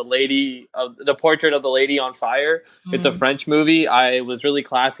the Portrait of the Lady on Fire. It's a French movie. I was really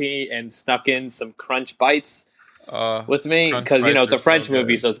classy and snuck in some Crunch Bites with me because it's a French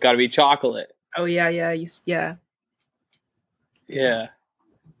movie, so it's got to be chocolate. Oh yeah. Yeah.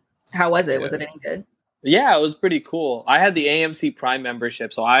 How was it? Was it any good? Yeah, it was pretty cool. I had the AMC Prime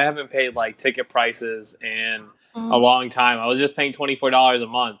membership, so I haven't paid like ticket prices in a long time. I was just paying $24 a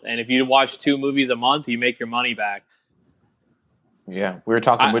month, and if you watch 2 movies a month, you make your money back. Yeah, we were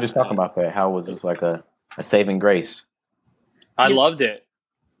just talking about that. How it was just like a saving grace. I loved it.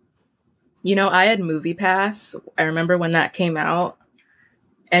 I had Movie Pass. I remember when that came out,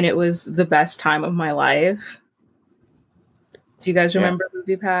 and it was the best time of my life. Do you guys remember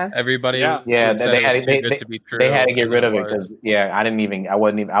Movie Pass? Everybody, they had to get rid of it because I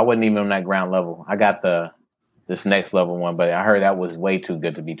wasn't even on that ground level. I got this next level one, but I heard that was way too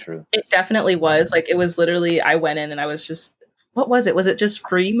good to be true. It definitely was. Like, it was literally, I went in and I was just, what was it? Was it just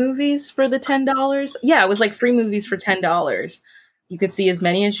free movies for the $10? Yeah, it was like free movies for $10. You could see as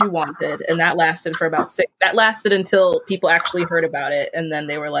many as you wanted, and that lasted for about 6. That lasted until people actually heard about it, and then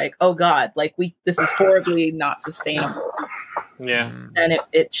they were like, "Oh God, like this is horribly not sustainable." Yeah, and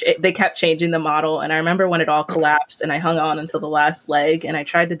they kept changing the model, and I remember when it all collapsed, and I hung on until the last leg, and I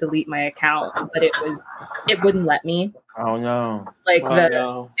tried to delete my account, but it wouldn't let me. Oh no!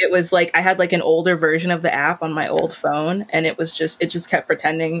 It was like I had like an older version of the app on my old phone, and it just kept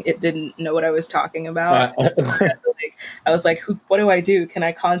pretending it didn't know what I was talking about. I had to, like, I was like, what do I do? Can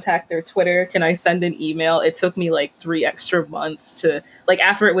I contact their Twitter? Can I send an email? It took me like 3 extra months to, like,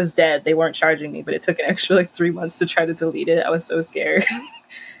 after it was dead, they weren't charging me, but it took an extra like 3 months to try to delete it. I was so scared.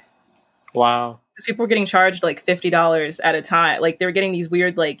 Wow. People were getting charged like $50 at a time. Like they were getting these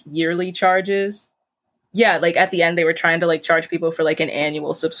weird like yearly charges. Yeah, like at the end they were trying to like charge people for like an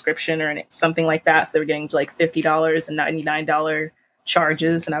annual subscription or something like that. So they were getting like $50 and $99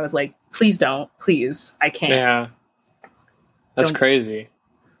 charges, and I was like, please don't, please, I can't. Yeah, that's crazy.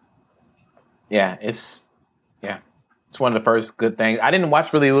 Yeah, it's one of the first good things. I didn't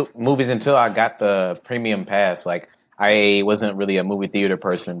watch really movies until I got the premium pass. Like I wasn't really a movie theater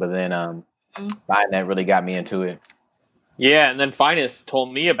person, but then buying that really got me into it. Yeah, and then Finest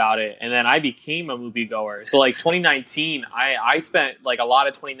told me about it, and then I became a moviegoer. So, like, 2019, I spent, like, a lot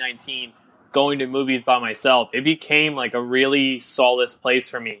of 2019 going to movies by myself. It became, like, a really solace place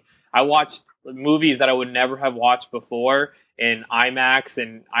for me. I watched movies that I would never have watched before in IMAX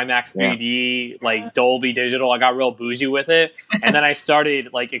and IMAX 3D, like, Dolby Digital. I got real bougie with it. And then I started,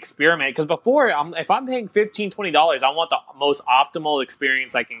 like, experimenting. Because before, if I'm paying $15, $20, I want the most optimal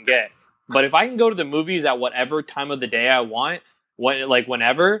experience I can get. But if I can go to the movies at whatever time of the day I want,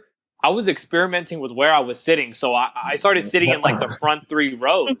 whenever, I was experimenting with where I was sitting. So I started sitting in like the front 3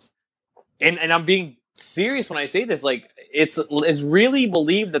 rows. And I'm being serious when I say this. Like it's really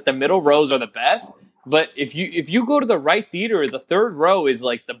believed that the middle rows are the best. But if you go to the right theater, the 3rd row is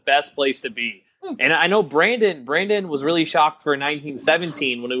like the best place to be. And I know Brandon was really shocked for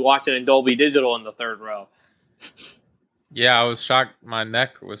 1917 when we watched it in Dolby Digital in the 3rd row. Yeah, I was shocked my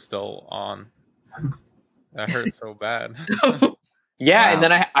neck was still on. That hurt so bad. Yeah, wow. And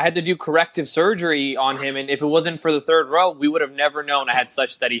then I had to do corrective surgery on him, and if it wasn't for the 3rd row, we would have never known I had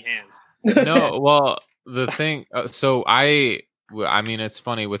such steady hands. No, well, the thing... so I mean, it's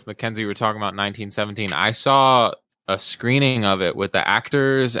funny, with Mackenzie, we're talking about 1917. I saw a screening of it with the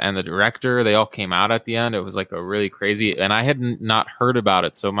actors and the director. They all came out at the end. It was like a really crazy... And I had not heard about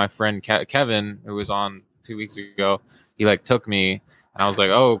it, so my friend Kevin, who was on 2 weeks ago, he like took me, and I was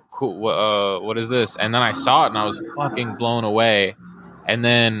like, oh cool, what is this? And then I saw it and I was fucking blown away. And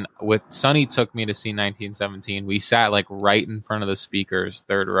then with Sonny took me to see 1917, we sat like right in front of the speakers,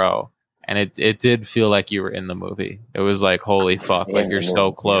 3rd row, and it did feel like you were in the movie. It was like, holy fuck, like you're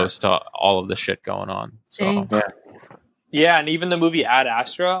so close to all of the shit going on. So yeah, and even the movie Ad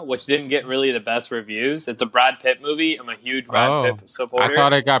Astra, which didn't get really the best reviews. It's a Brad Pitt movie. I'm a huge Brad Pitt supporter. I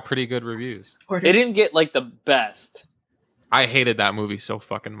thought it got pretty good reviews. It didn't get like the best. I hated that movie so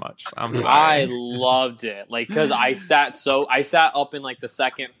fucking much. I'm sorry. I loved it, like, because I sat up in like the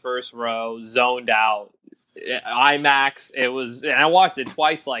 2nd, 1st row, zoned out, IMAX. And I watched it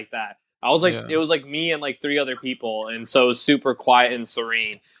twice like that. I was like, It was like me and like 3 other people, and so it was super quiet and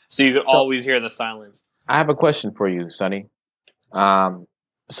serene, so you could always hear the silence. I have a question for you, Sonny.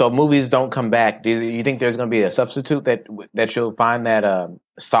 So movies don't come back. Do you think there's going to be a substitute that you'll find that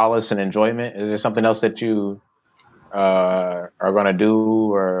solace and enjoyment? Is there something else that you are going to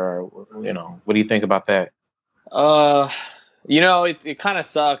do, or what do you think about that? It kind of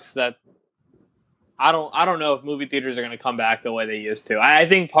sucks that I don't know if movie theaters are going to come back the way they used to. I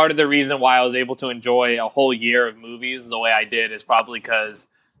think part of the reason why I was able to enjoy a whole year of movies the way I did is probably because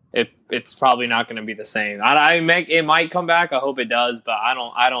it's probably not going to be the same. It might come back. I hope it does, but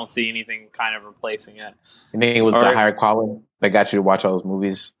I don't see anything kind of replacing it. You think it was the higher quality that got you to watch all those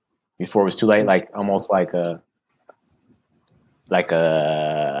movies before it was too late? Like almost like a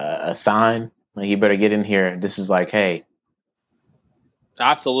sign, like you better get in here. This is like, hey.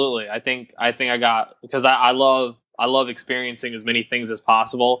 Absolutely. I think I got, because I love experiencing as many things as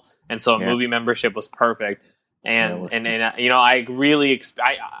possible, and so a movie membership was perfect. And I really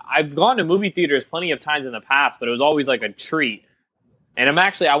I've gone to movie theaters plenty of times in the past, but it was always like a treat. And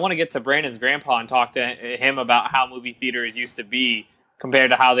I want to get to Brandon's grandpa and talk to him about how movie theaters used to be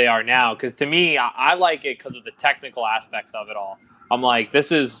compared to how they are now. Because to me, I like it because of the technical aspects of it all. I'm like,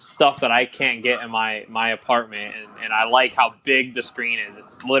 this is stuff that I can't get in my apartment, and I like how big the screen is.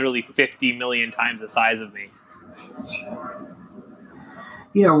 It's literally 50 million times the size of me.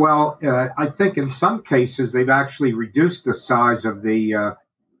 Yeah, well, I think in some cases they've actually reduced the size of the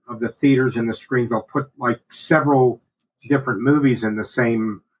theaters and the screens. They'll put like several different movies in the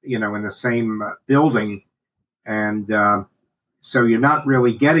same building, and so you're not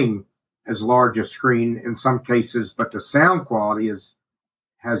really getting as large a screen in some cases, but the sound quality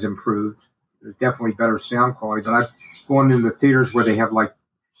has improved. There's definitely better sound quality. But I've gone into theaters where they have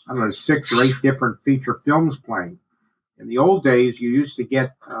 6 or 8 different feature films playing. In the old days, you used to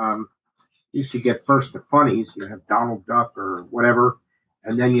get first the funnies. You'd have Donald Duck or whatever,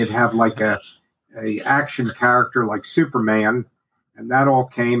 and then you'd have like a a action character like Superman, and that all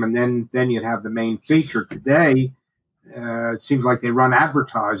came, and then you'd have the main feature. Today, it seems like they run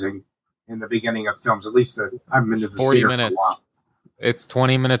advertising in the beginning of films. At least I've been to the 40 theater minutes. for a while. It's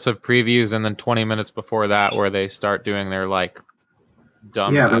 20 minutes of previews, and then 20 minutes before that where they start doing their like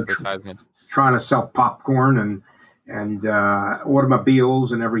dumb advertisements. Trying to sell popcorn and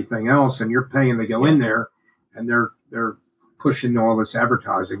automobiles and everything else, and you're paying to go in there, and they're pushing all this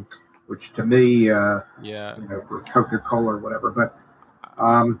advertising, which to me, for Coca-Cola or whatever. But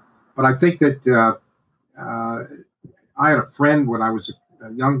I think that I had a friend when I was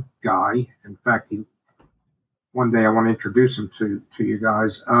a young guy. In fact, one day I want to introduce him to you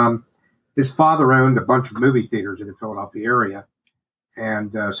guys. His father owned a bunch of movie theaters in the Philadelphia area.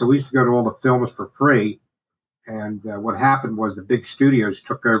 And so we used to go to all the films for free. And what happened was the big studios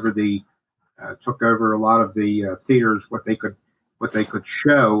took over a lot of the theaters, what they could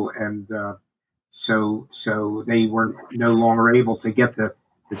show, and so they were no longer able to get the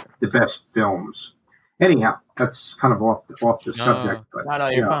best films. Anyhow, that's kind of off the subject. But, no,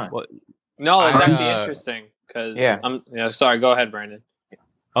 you're fine. No, it's actually interesting because sorry, go ahead, Brandon.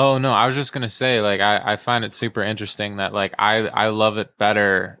 Oh no, I was just gonna say, like, I find it super interesting that like I love it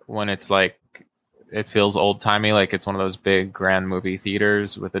better when it's like it feels old timey, like it's one of those big grand movie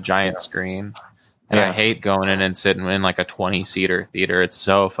theaters with a giant screen. And I hate going in and sitting in like a 20-seater theater. It's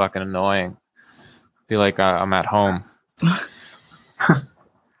so fucking annoying. I feel like I'm at home. I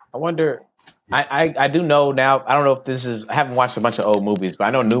wonder. I do know now. I don't know if this is. I haven't watched a bunch of old movies, but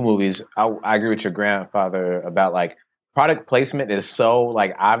I know new movies. I agree with your grandfather about like product placement is so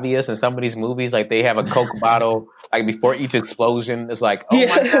like obvious in some of these movies. Like they have a Coke bottle like before each explosion. It's like, oh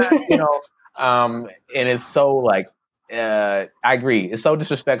my god, and it's so like. I agree. It's so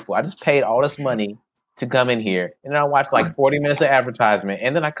disrespectful. I just paid all this money to come in here, and then I watch like 40 minutes of advertisement,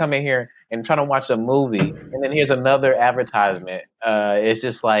 and then I come in here and try to watch a movie, and then here's another advertisement. It's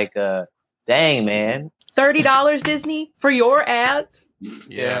just like, dang, man. $30 Disney for your ads?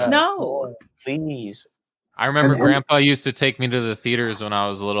 Yeah. No. Please. I remember Grandpa used to take me to the theaters when I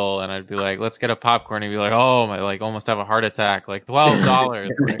was little, and I'd be like, let's get a popcorn. He'd be like, oh, I like almost have a heart attack. Like $12.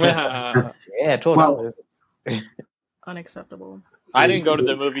 Yeah, $12. Unacceptable. I didn't go to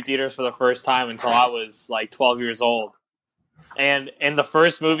the movie theaters for the first time until I was like 12 years old. And the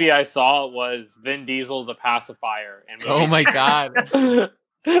first movie I saw was Vin Diesel's A Pacifier. And oh my God.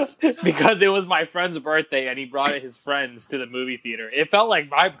 Because it was my friend's birthday and he brought his friends to the movie theater. It felt like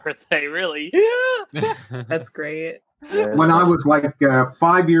my birthday, really. That's great. When I was like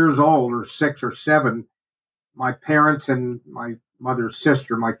 5 years old or 6 or 7, my parents and my mother's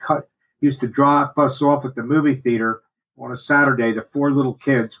sister, used to drop us off at the movie theater on a Saturday. The 4 little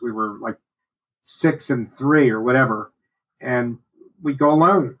kids, we were like 6 and 3 or whatever, and we'd go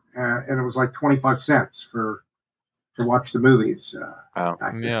alone, and it was like 25 cents to watch the movies.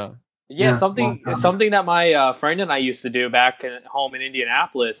 Something that my friend and I used to do back at home in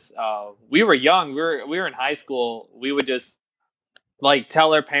Indianapolis. We were young. We were in high school. We would just like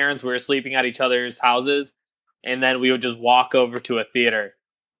tell our parents we were sleeping at each other's houses, and then we would just walk over to a theater.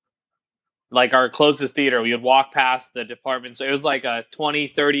 Like our closest theater, we would walk past the department. So it was like a 20,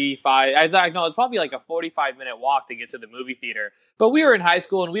 35. It's probably like a 45-minute walk to get to the movie theater. But we were in high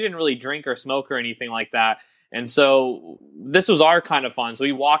school and we didn't really drink or smoke or anything like that. And so this was our kind of fun. So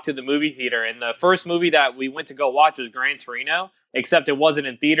we walked to the movie theater. And the first movie that we went to go watch was Gran Torino, except it wasn't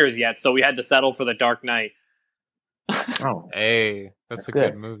in theaters yet. So we had to settle for The Dark Knight. Oh, hey, that's a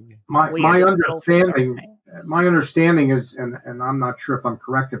good movie. My understanding is, and I'm not sure if I'm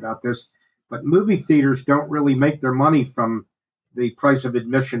correct about this, but movie theaters don't really make their money from the price of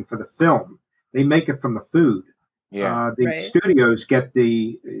admission for the film. They make it from the food. Yeah. Studios get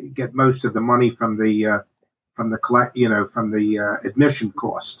most of the money from the admission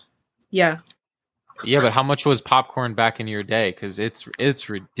cost. Yeah. Yeah, but how much was popcorn back in your day? Because it's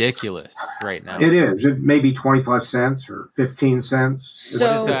ridiculous right now. It is. It may be 25 cents or 15 cents. So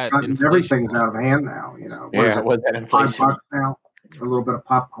what is that? Everything's out of hand now. What's that inflation? $5 now. A little bit of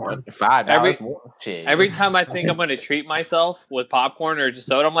popcorn. Every time I think I'm going to treat myself with popcorn or just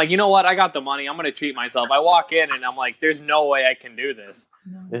soda, I'm like, you know what? I got the money. I'm going to treat myself. I walk in and I'm like, there's no way I can do this.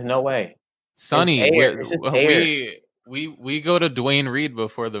 There's no way. Sonny, we go to Dwayne Reed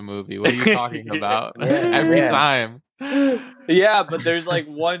before the movie. What are you talking about? Every time. Yeah, but there's like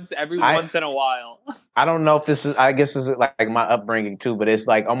once in a while. I don't know if this is. I guess this is like my upbringing too, but it's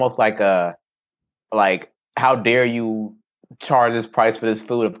like almost like how dare you charge this price for this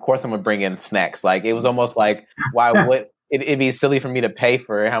food? Of course, I'm gonna bring in snacks. Like it was almost like why would it'd be silly for me to pay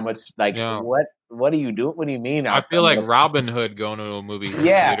for how much? Like what? what do you do? What do you mean? I feel like Robin Hood going to a movie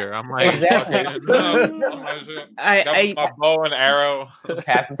Yeah, theater. I'm like, exactly. my bow and arrow.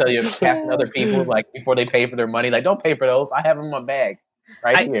 Pass them to other people like before they pay for their money. Like, don't pay for those. I have them in my bag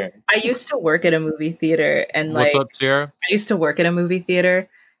here. I used to work at a movie theater, and what's up, Tara? I used to work at a movie theater,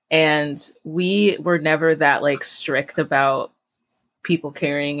 and we were never that like strict about people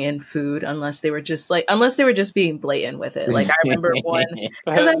carrying in food unless they were just being blatant with it. Like I remember one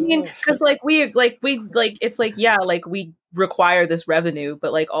because it's like, yeah, like we require this revenue,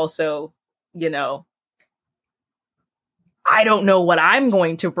 but like also, you know, I don't know what I'm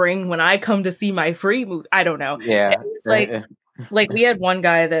going to bring when I come to see my free movie. I don't know. Yeah. It's like we had one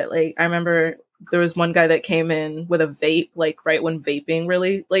guy that like, I remember there was one guy that came in with a vape, like right when vaping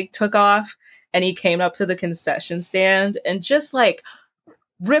really like took off. And he came up to the concession stand and just like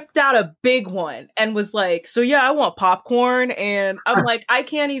ripped out a big one and was like, so yeah, I want popcorn. And I'm like, I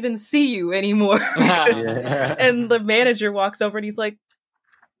can't even see you anymore. And the manager walks over and he's like,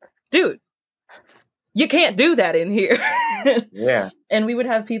 dude, you can't do that in here. Yeah. And we would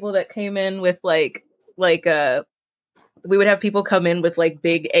have people that came in with we would have people come in with like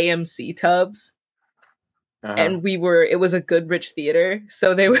big AMC tubs. And it was a Goodrich theater.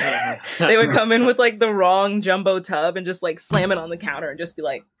 So they would come in with like the wrong jumbo tub and just like slam it on the counter and just be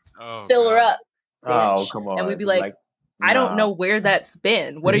like, fill her up. Bitch. Oh, come on. And we'd be like, I don't know where that's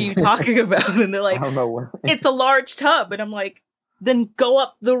been. What are you talking about? And they're like, I don't know where. It's a large tub. And I'm like, then go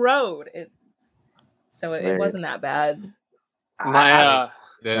up the road. So it wasn't that bad.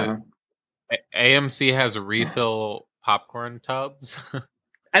 AMC has refill popcorn tubs.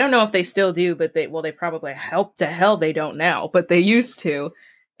 I don't know if they still do, but they probably they don't now, but they used to.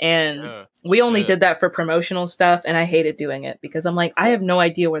 And we only did that for promotional stuff, and I hated doing it because I'm like, I have no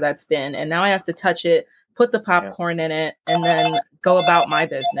idea where that's been, and now I have to touch it, put the popcorn in it, and then go about my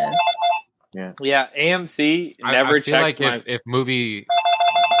business. Yeah. AMC never I feel checked like if movie.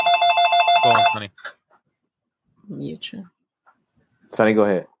 Go on, Sonny. Mute you. Sonny, go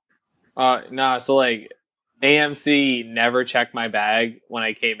ahead. So like AMC never checked my bag when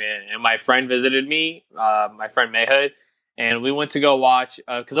I came in, and my friend visited me, my friend Mayhood, and we went to go watch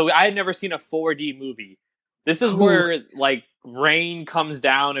because I had never seen a 4D movie. This is where like rain comes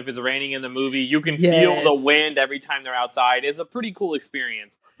down. If it's raining in the movie, you can feel the wind every time they're outside. It's a pretty cool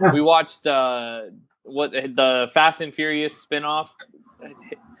experience. We watched the Fast and Furious spinoff,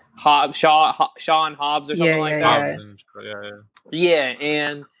 Shaw and Hobbs or something like that. Yeah,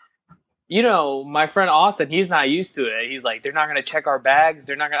 and you know, my friend Austin, he's not used to it. He's like, they're not going to check our bags.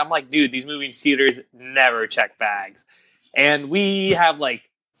 They're not going to... I'm like, dude, these movie theaters never check bags. And we have like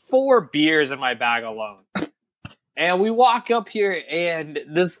 4 beers in my bag alone. And we walk up here and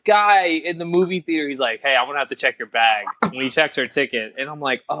this guy in the movie theater, he's like, hey, I'm going to have to check your bag. When he checks our ticket. And I'm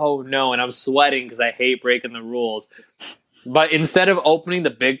like, oh no. And I'm sweating because I hate breaking the rules. But instead of opening the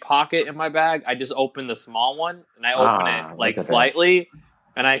big pocket in my bag, I just open the small one. And I open it like slightly.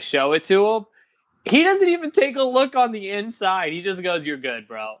 And I show it to him. He doesn't even take a look on the inside. He just goes, you're good,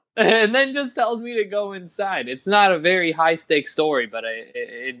 bro. And then just tells me to go inside. It's not a very high-stakes story, but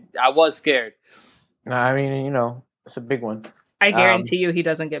I was scared. No, I mean, you know, it's a big one. I guarantee you he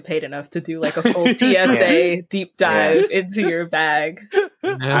doesn't get paid enough to do like a full TSA deep dive into your bag.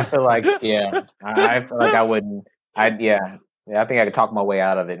 I feel like, I feel like I wouldn't. I think I could talk my way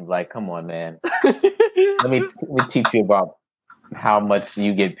out of it and be like, come on, man. Let me teach you about how much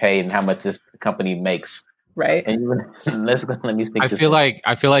you get paid and how much this company makes. Right. And let me sneak I feel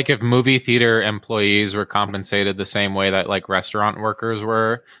like if movie theater employees were compensated the same way that like restaurant workers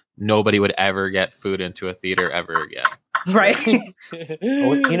were, nobody would ever get food into a theater ever again. Right.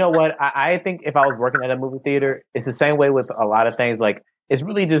 You know what? I think if I was working at a movie theater, it's the same way with a lot of things. Like, it's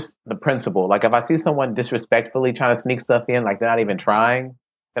really just the principle. Like, if I see someone disrespectfully trying to sneak stuff in, like they're not even trying,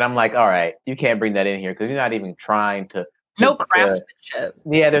 then I'm like, all right, you can't bring that in here because you're not even trying to. No craftsmanship.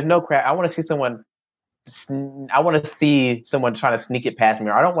 There's no craft. I want to see someone. I want to see someone trying to sneak it past me.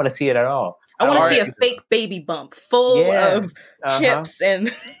 Or I don't want to see it at all. I want to see a fake baby bump full of chips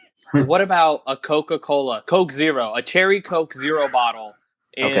and. What about a Coca-Cola, Coke Zero, a cherry Coke Zero bottle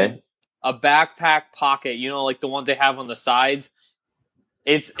in a backpack pocket? You know, like the ones they have on the sides.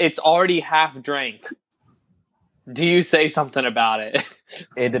 It's already half drank. Do you say something about it?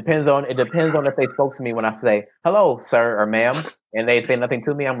 It depends on if they spoke to me when I say hello, sir or ma'am, and they say nothing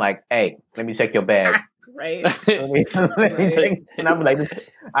to me. I'm like, hey, let me check your bag. Right. let me check, and I'm like,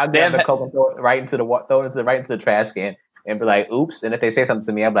 I'll grab the Coke and throw it right into the trash can and be like, oops. And if they say something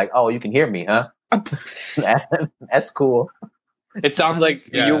to me, I'm like, oh, you can hear me, huh? That's cool. It sounds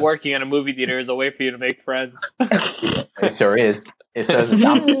like you working at a movie theater is a way for you to make friends. Yeah, it sure is. It says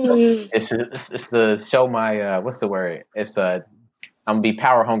it's to show my what's the word? It's I'm gonna be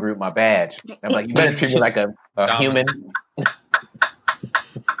power hungry with my badge. I'm like, you better treat me like a human.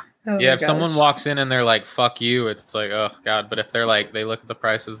 Yeah, if someone walks in and they're like, fuck you, it's like, oh God. But if they're like, they look at the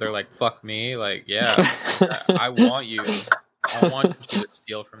prices, they're like, fuck me. Like, yeah, I want you. I want you to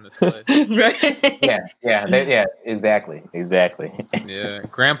steal from this place. Right. Yeah, exactly. Yeah.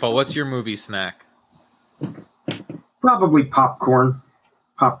 Grandpa, what's your movie snack? Probably popcorn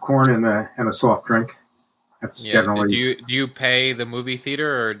and a soft drink. That's generally. Do you pay the movie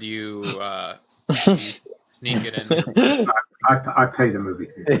theater or do you sneak it in? I pay the movie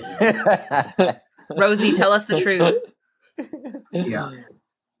theater. Rosie, tell us the truth. Yeah.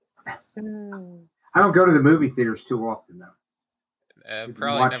 I don't go to the movie theaters too often though.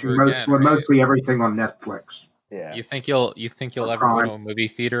 Probably mostly everything on Netflix. Yeah. You think you'll ever go to a movie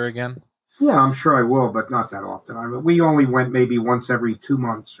theater again? Yeah, I'm sure I will, but not that often. I mean, we only went maybe once every 2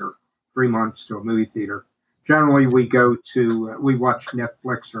 months or 3 months to a movie theater. Generally, we watch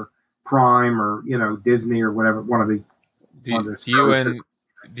Netflix or Prime or Disney or whatever. Do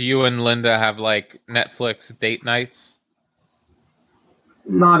you and Linda have like Netflix date nights?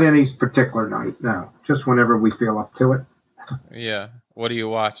 Not any particular night, no. Just whenever we feel up to it. Yeah. What do you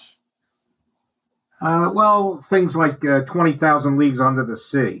watch? Well, things like 20,000 Leagues Under the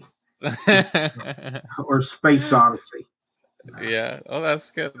Sea or Space Odyssey. Yeah. Oh,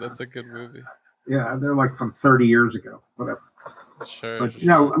 that's good. That's a good movie. Yeah, they're like from 30 years ago, whatever. Sure. But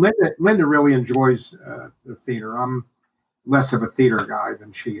Linda really enjoys the theater. I'm less of a theater guy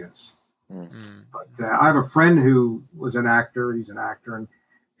than she is. Mm. But I have a friend who was an actor. He's an actor, and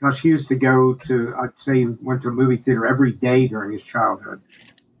she used to go to. I'd say he went to a movie theater every day during his childhood.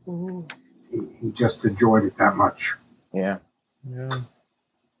 He just enjoyed it that much. Yeah.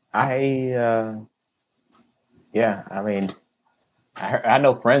 I mean, I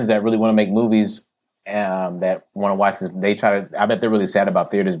know friends that really want to make movies that want to watch this. I bet they're really sad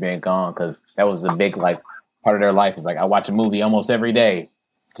about theaters being gone because that was the big part of their life. Is like I watch a movie almost every day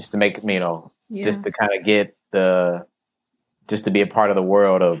just to make just to kind of get just to be a part of the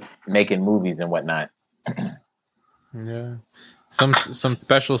world of making movies and whatnot. Yeah. Some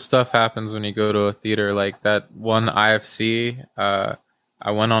special stuff happens when you go to a theater, like that one IFC.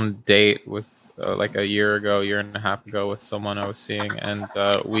 I went on a date with like a year and a half ago with someone I was seeing, and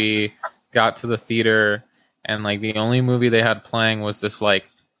we got to the theater, and like the only movie they had playing was this like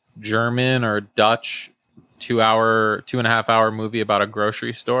German or Dutch 2.5 hour movie about a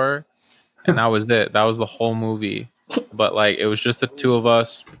grocery store, and that was it. That was the whole movie. But like it was just the two of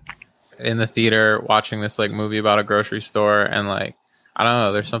us in the theater watching this like movie about a grocery store, and like I don't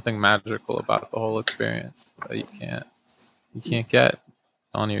know, there's something magical about the whole experience that you can't get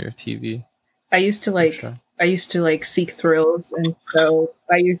on your TV. I used to seek thrills, and so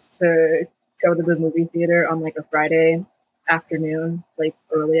I used to go to the movie theater on like a Friday afternoon, like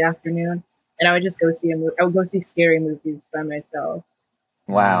early afternoon, and I would just go see I would go see scary movies by myself.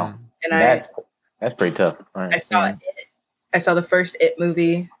 Wow. And that's pretty tough. Right. I saw the first It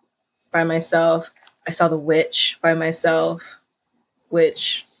movie by myself. I saw The Witch by myself,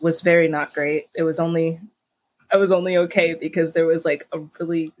 which was very not great. I was only okay because there was like a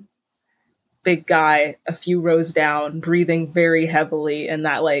really big guy a few rows down breathing very heavily, and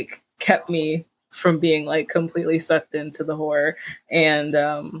that like kept me from being like completely sucked into the horror. And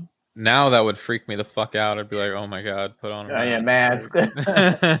now that would freak me the fuck out. I'd be like, oh my God, put on a mask.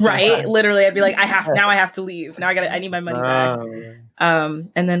 Right? Literally, I'd be like, I have to leave. Now I need my money back.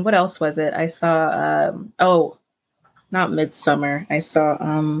 And then what else was it? I saw not Midsummer. I saw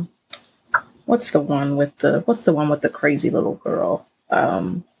what's the one with the crazy little girl?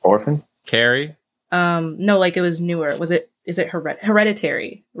 Orphan? Carrie? No, like it was newer. Is it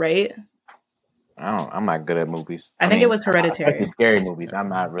Hereditary, right? I'm not good at movies. I think it was Hereditary. Especially scary movies. I'm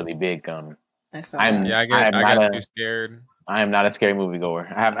not really big on. I got too scared. I am not a scary movie goer.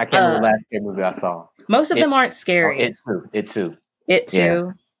 I can't remember the last scary movie I saw. Most of them aren't scary. It too.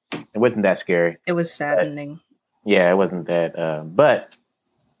 Yeah. It wasn't that scary. It was saddening. Yeah, it wasn't that. But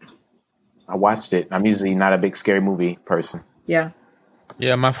I watched it. I'm usually not a big scary movie person. Yeah.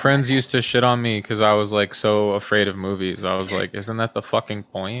 Yeah, my friends used to shit on me because I was like so afraid of movies. I was like, "Isn't that the fucking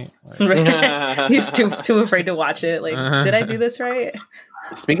point?" Like, he's too afraid to watch it. Like, did I do this right?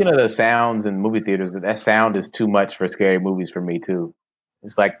 Speaking of the sounds in movie theaters, that sound is too much for scary movies for me too.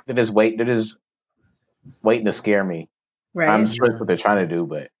 It's like they're just waiting to scare me. Right. I'm sure that's what they're trying to do,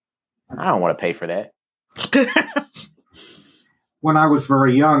 but I don't want to pay for that. When I was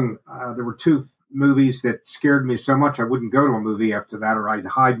very young, there were two movies that scared me so much I wouldn't go to a movie after that, or I'd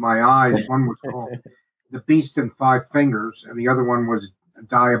hide my eyes. One was called The Beast and Five Fingers, and the other one was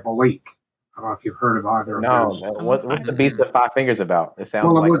Diabolique. I don't know if you've heard of either of those. No, what's The Beast of Five Fingers about? It sounds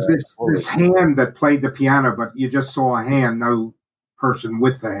well, it like was this hand that played the piano, but you just saw a hand, no person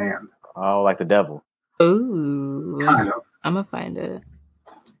with the hand. Oh, like the devil. Ooh. Kind of. I'm going to find it.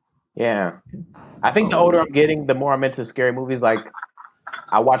 Yeah. I think the older I'm getting, the more I'm into scary movies. Like,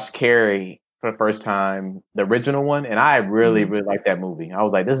 I watched Carrie for the first time, the original one, and I really, really liked that movie. I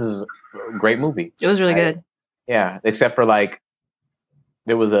was like, this is a great movie. It was really good. Yeah, except for, like,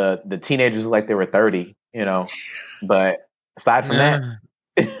 there was the teenagers like they were 30, you know. But aside from that,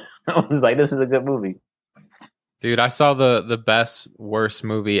 I was like, this is a good movie. Dude, I saw the best, worst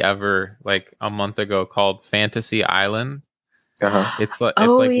movie ever like a month ago called Fantasy Island. It's like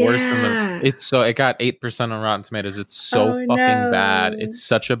worse than it got 8% on Rotten Tomatoes. It's so fucking bad. It's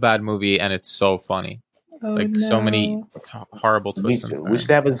such a bad movie and it's so funny. So many horrible twists. We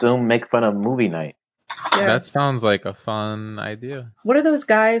should have a Zoom make fun of movie night. Yeah. That sounds like a fun idea. What are those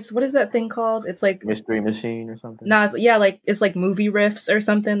guys? What is that thing called? It's like Mystery Machine or something. No, it's like movie riffs or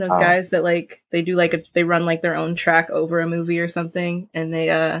something. Those guys that like they do like they run like their own track over a movie or something, and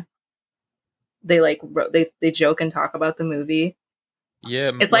they joke and talk about the movie.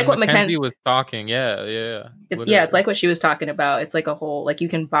 Yeah, it's like what Mackenzie was talking. Yeah. It's like what she was talking about. It's like a whole like you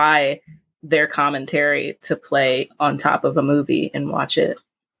can buy their commentary to play on top of a movie and watch it.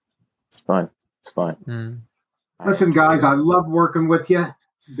 It's fun. It's fun. Listen, guys, I love working with you,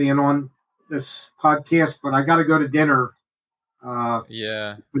 being on this podcast, but I got to go to dinner. Been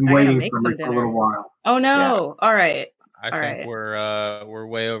waiting for me for a little while. Oh no! Yeah. All right. I think we're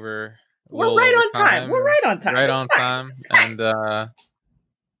way over. We're right on time. We're right on time. Right on time, and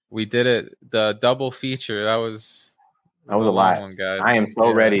we did it. The double feature. That was a lot, one, guys. I am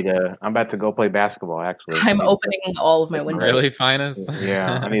so ready to. I'm about to go play basketball. Actually, I'm opening all of my windows. Really, Finest?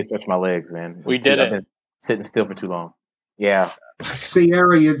 Yeah, I need to stretch my legs, man. We did it. I've been sitting still for too long. Yeah,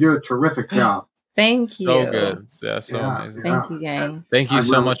 Sierra, you do a terrific job. Thank you. So good. Yeah, so amazing. Thank you, gang. Thank you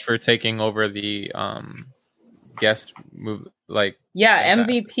so much for taking over the guest move.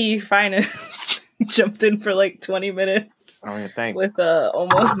 MVP Finest. Jumped in for like 20 minutes. Oh, yeah, thanks. With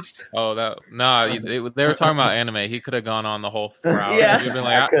almost. Oh, they were talking about anime. He could have gone on the whole 4 hours. Yeah. He'd been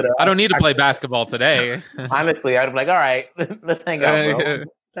like, I don't need to play basketball today. Honestly, I'd be like, all right, let's hang out, bro.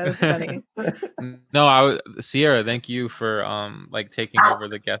 That was funny. No, Sierra, thank you for taking over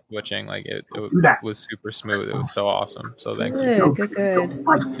the guest switching. Like it was super smooth. It was so awesome. So thank you. Good.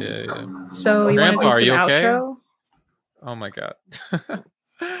 Yeah. So you want to do some outro? Oh my god.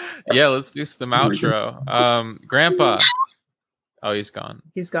 Yeah, let's do some outro. Grandpa. Oh, he's gone.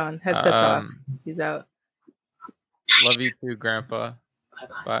 He's gone. Headset's off. He's out. Love you too, Grandpa.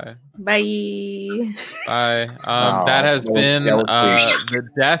 Bye. Bye. Bye. That has been the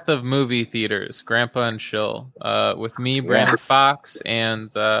death of movie theaters. Grandpa and Chill. With me, Brandon Fox,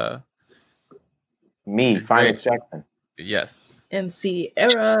 and me, Finest Jackson. Yes. And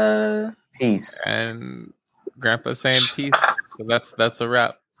Sierra. Peace. And Grandpa saying peace. So that's a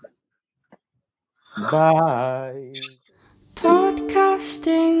wrap. Bye.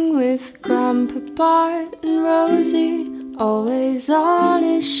 Podcasting with Grandpa Bart and Rosie, always on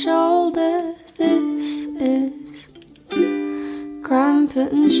his shoulder. This is Grandpa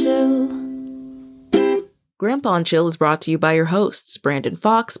and Chill. Grandpa and Chill is brought to you by your hosts, Brandon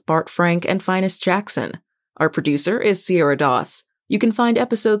Fox, Bart Frank, and Finest Jackson. Our producer is Sierra Doss. You can find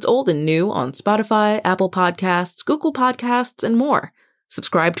episodes old and new on Spotify, Apple Podcasts, Google Podcasts, and more.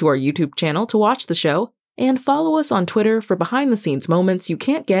 Subscribe to our YouTube channel to watch the show, and follow us on Twitter for behind-the-scenes moments you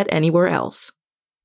can't get anywhere else.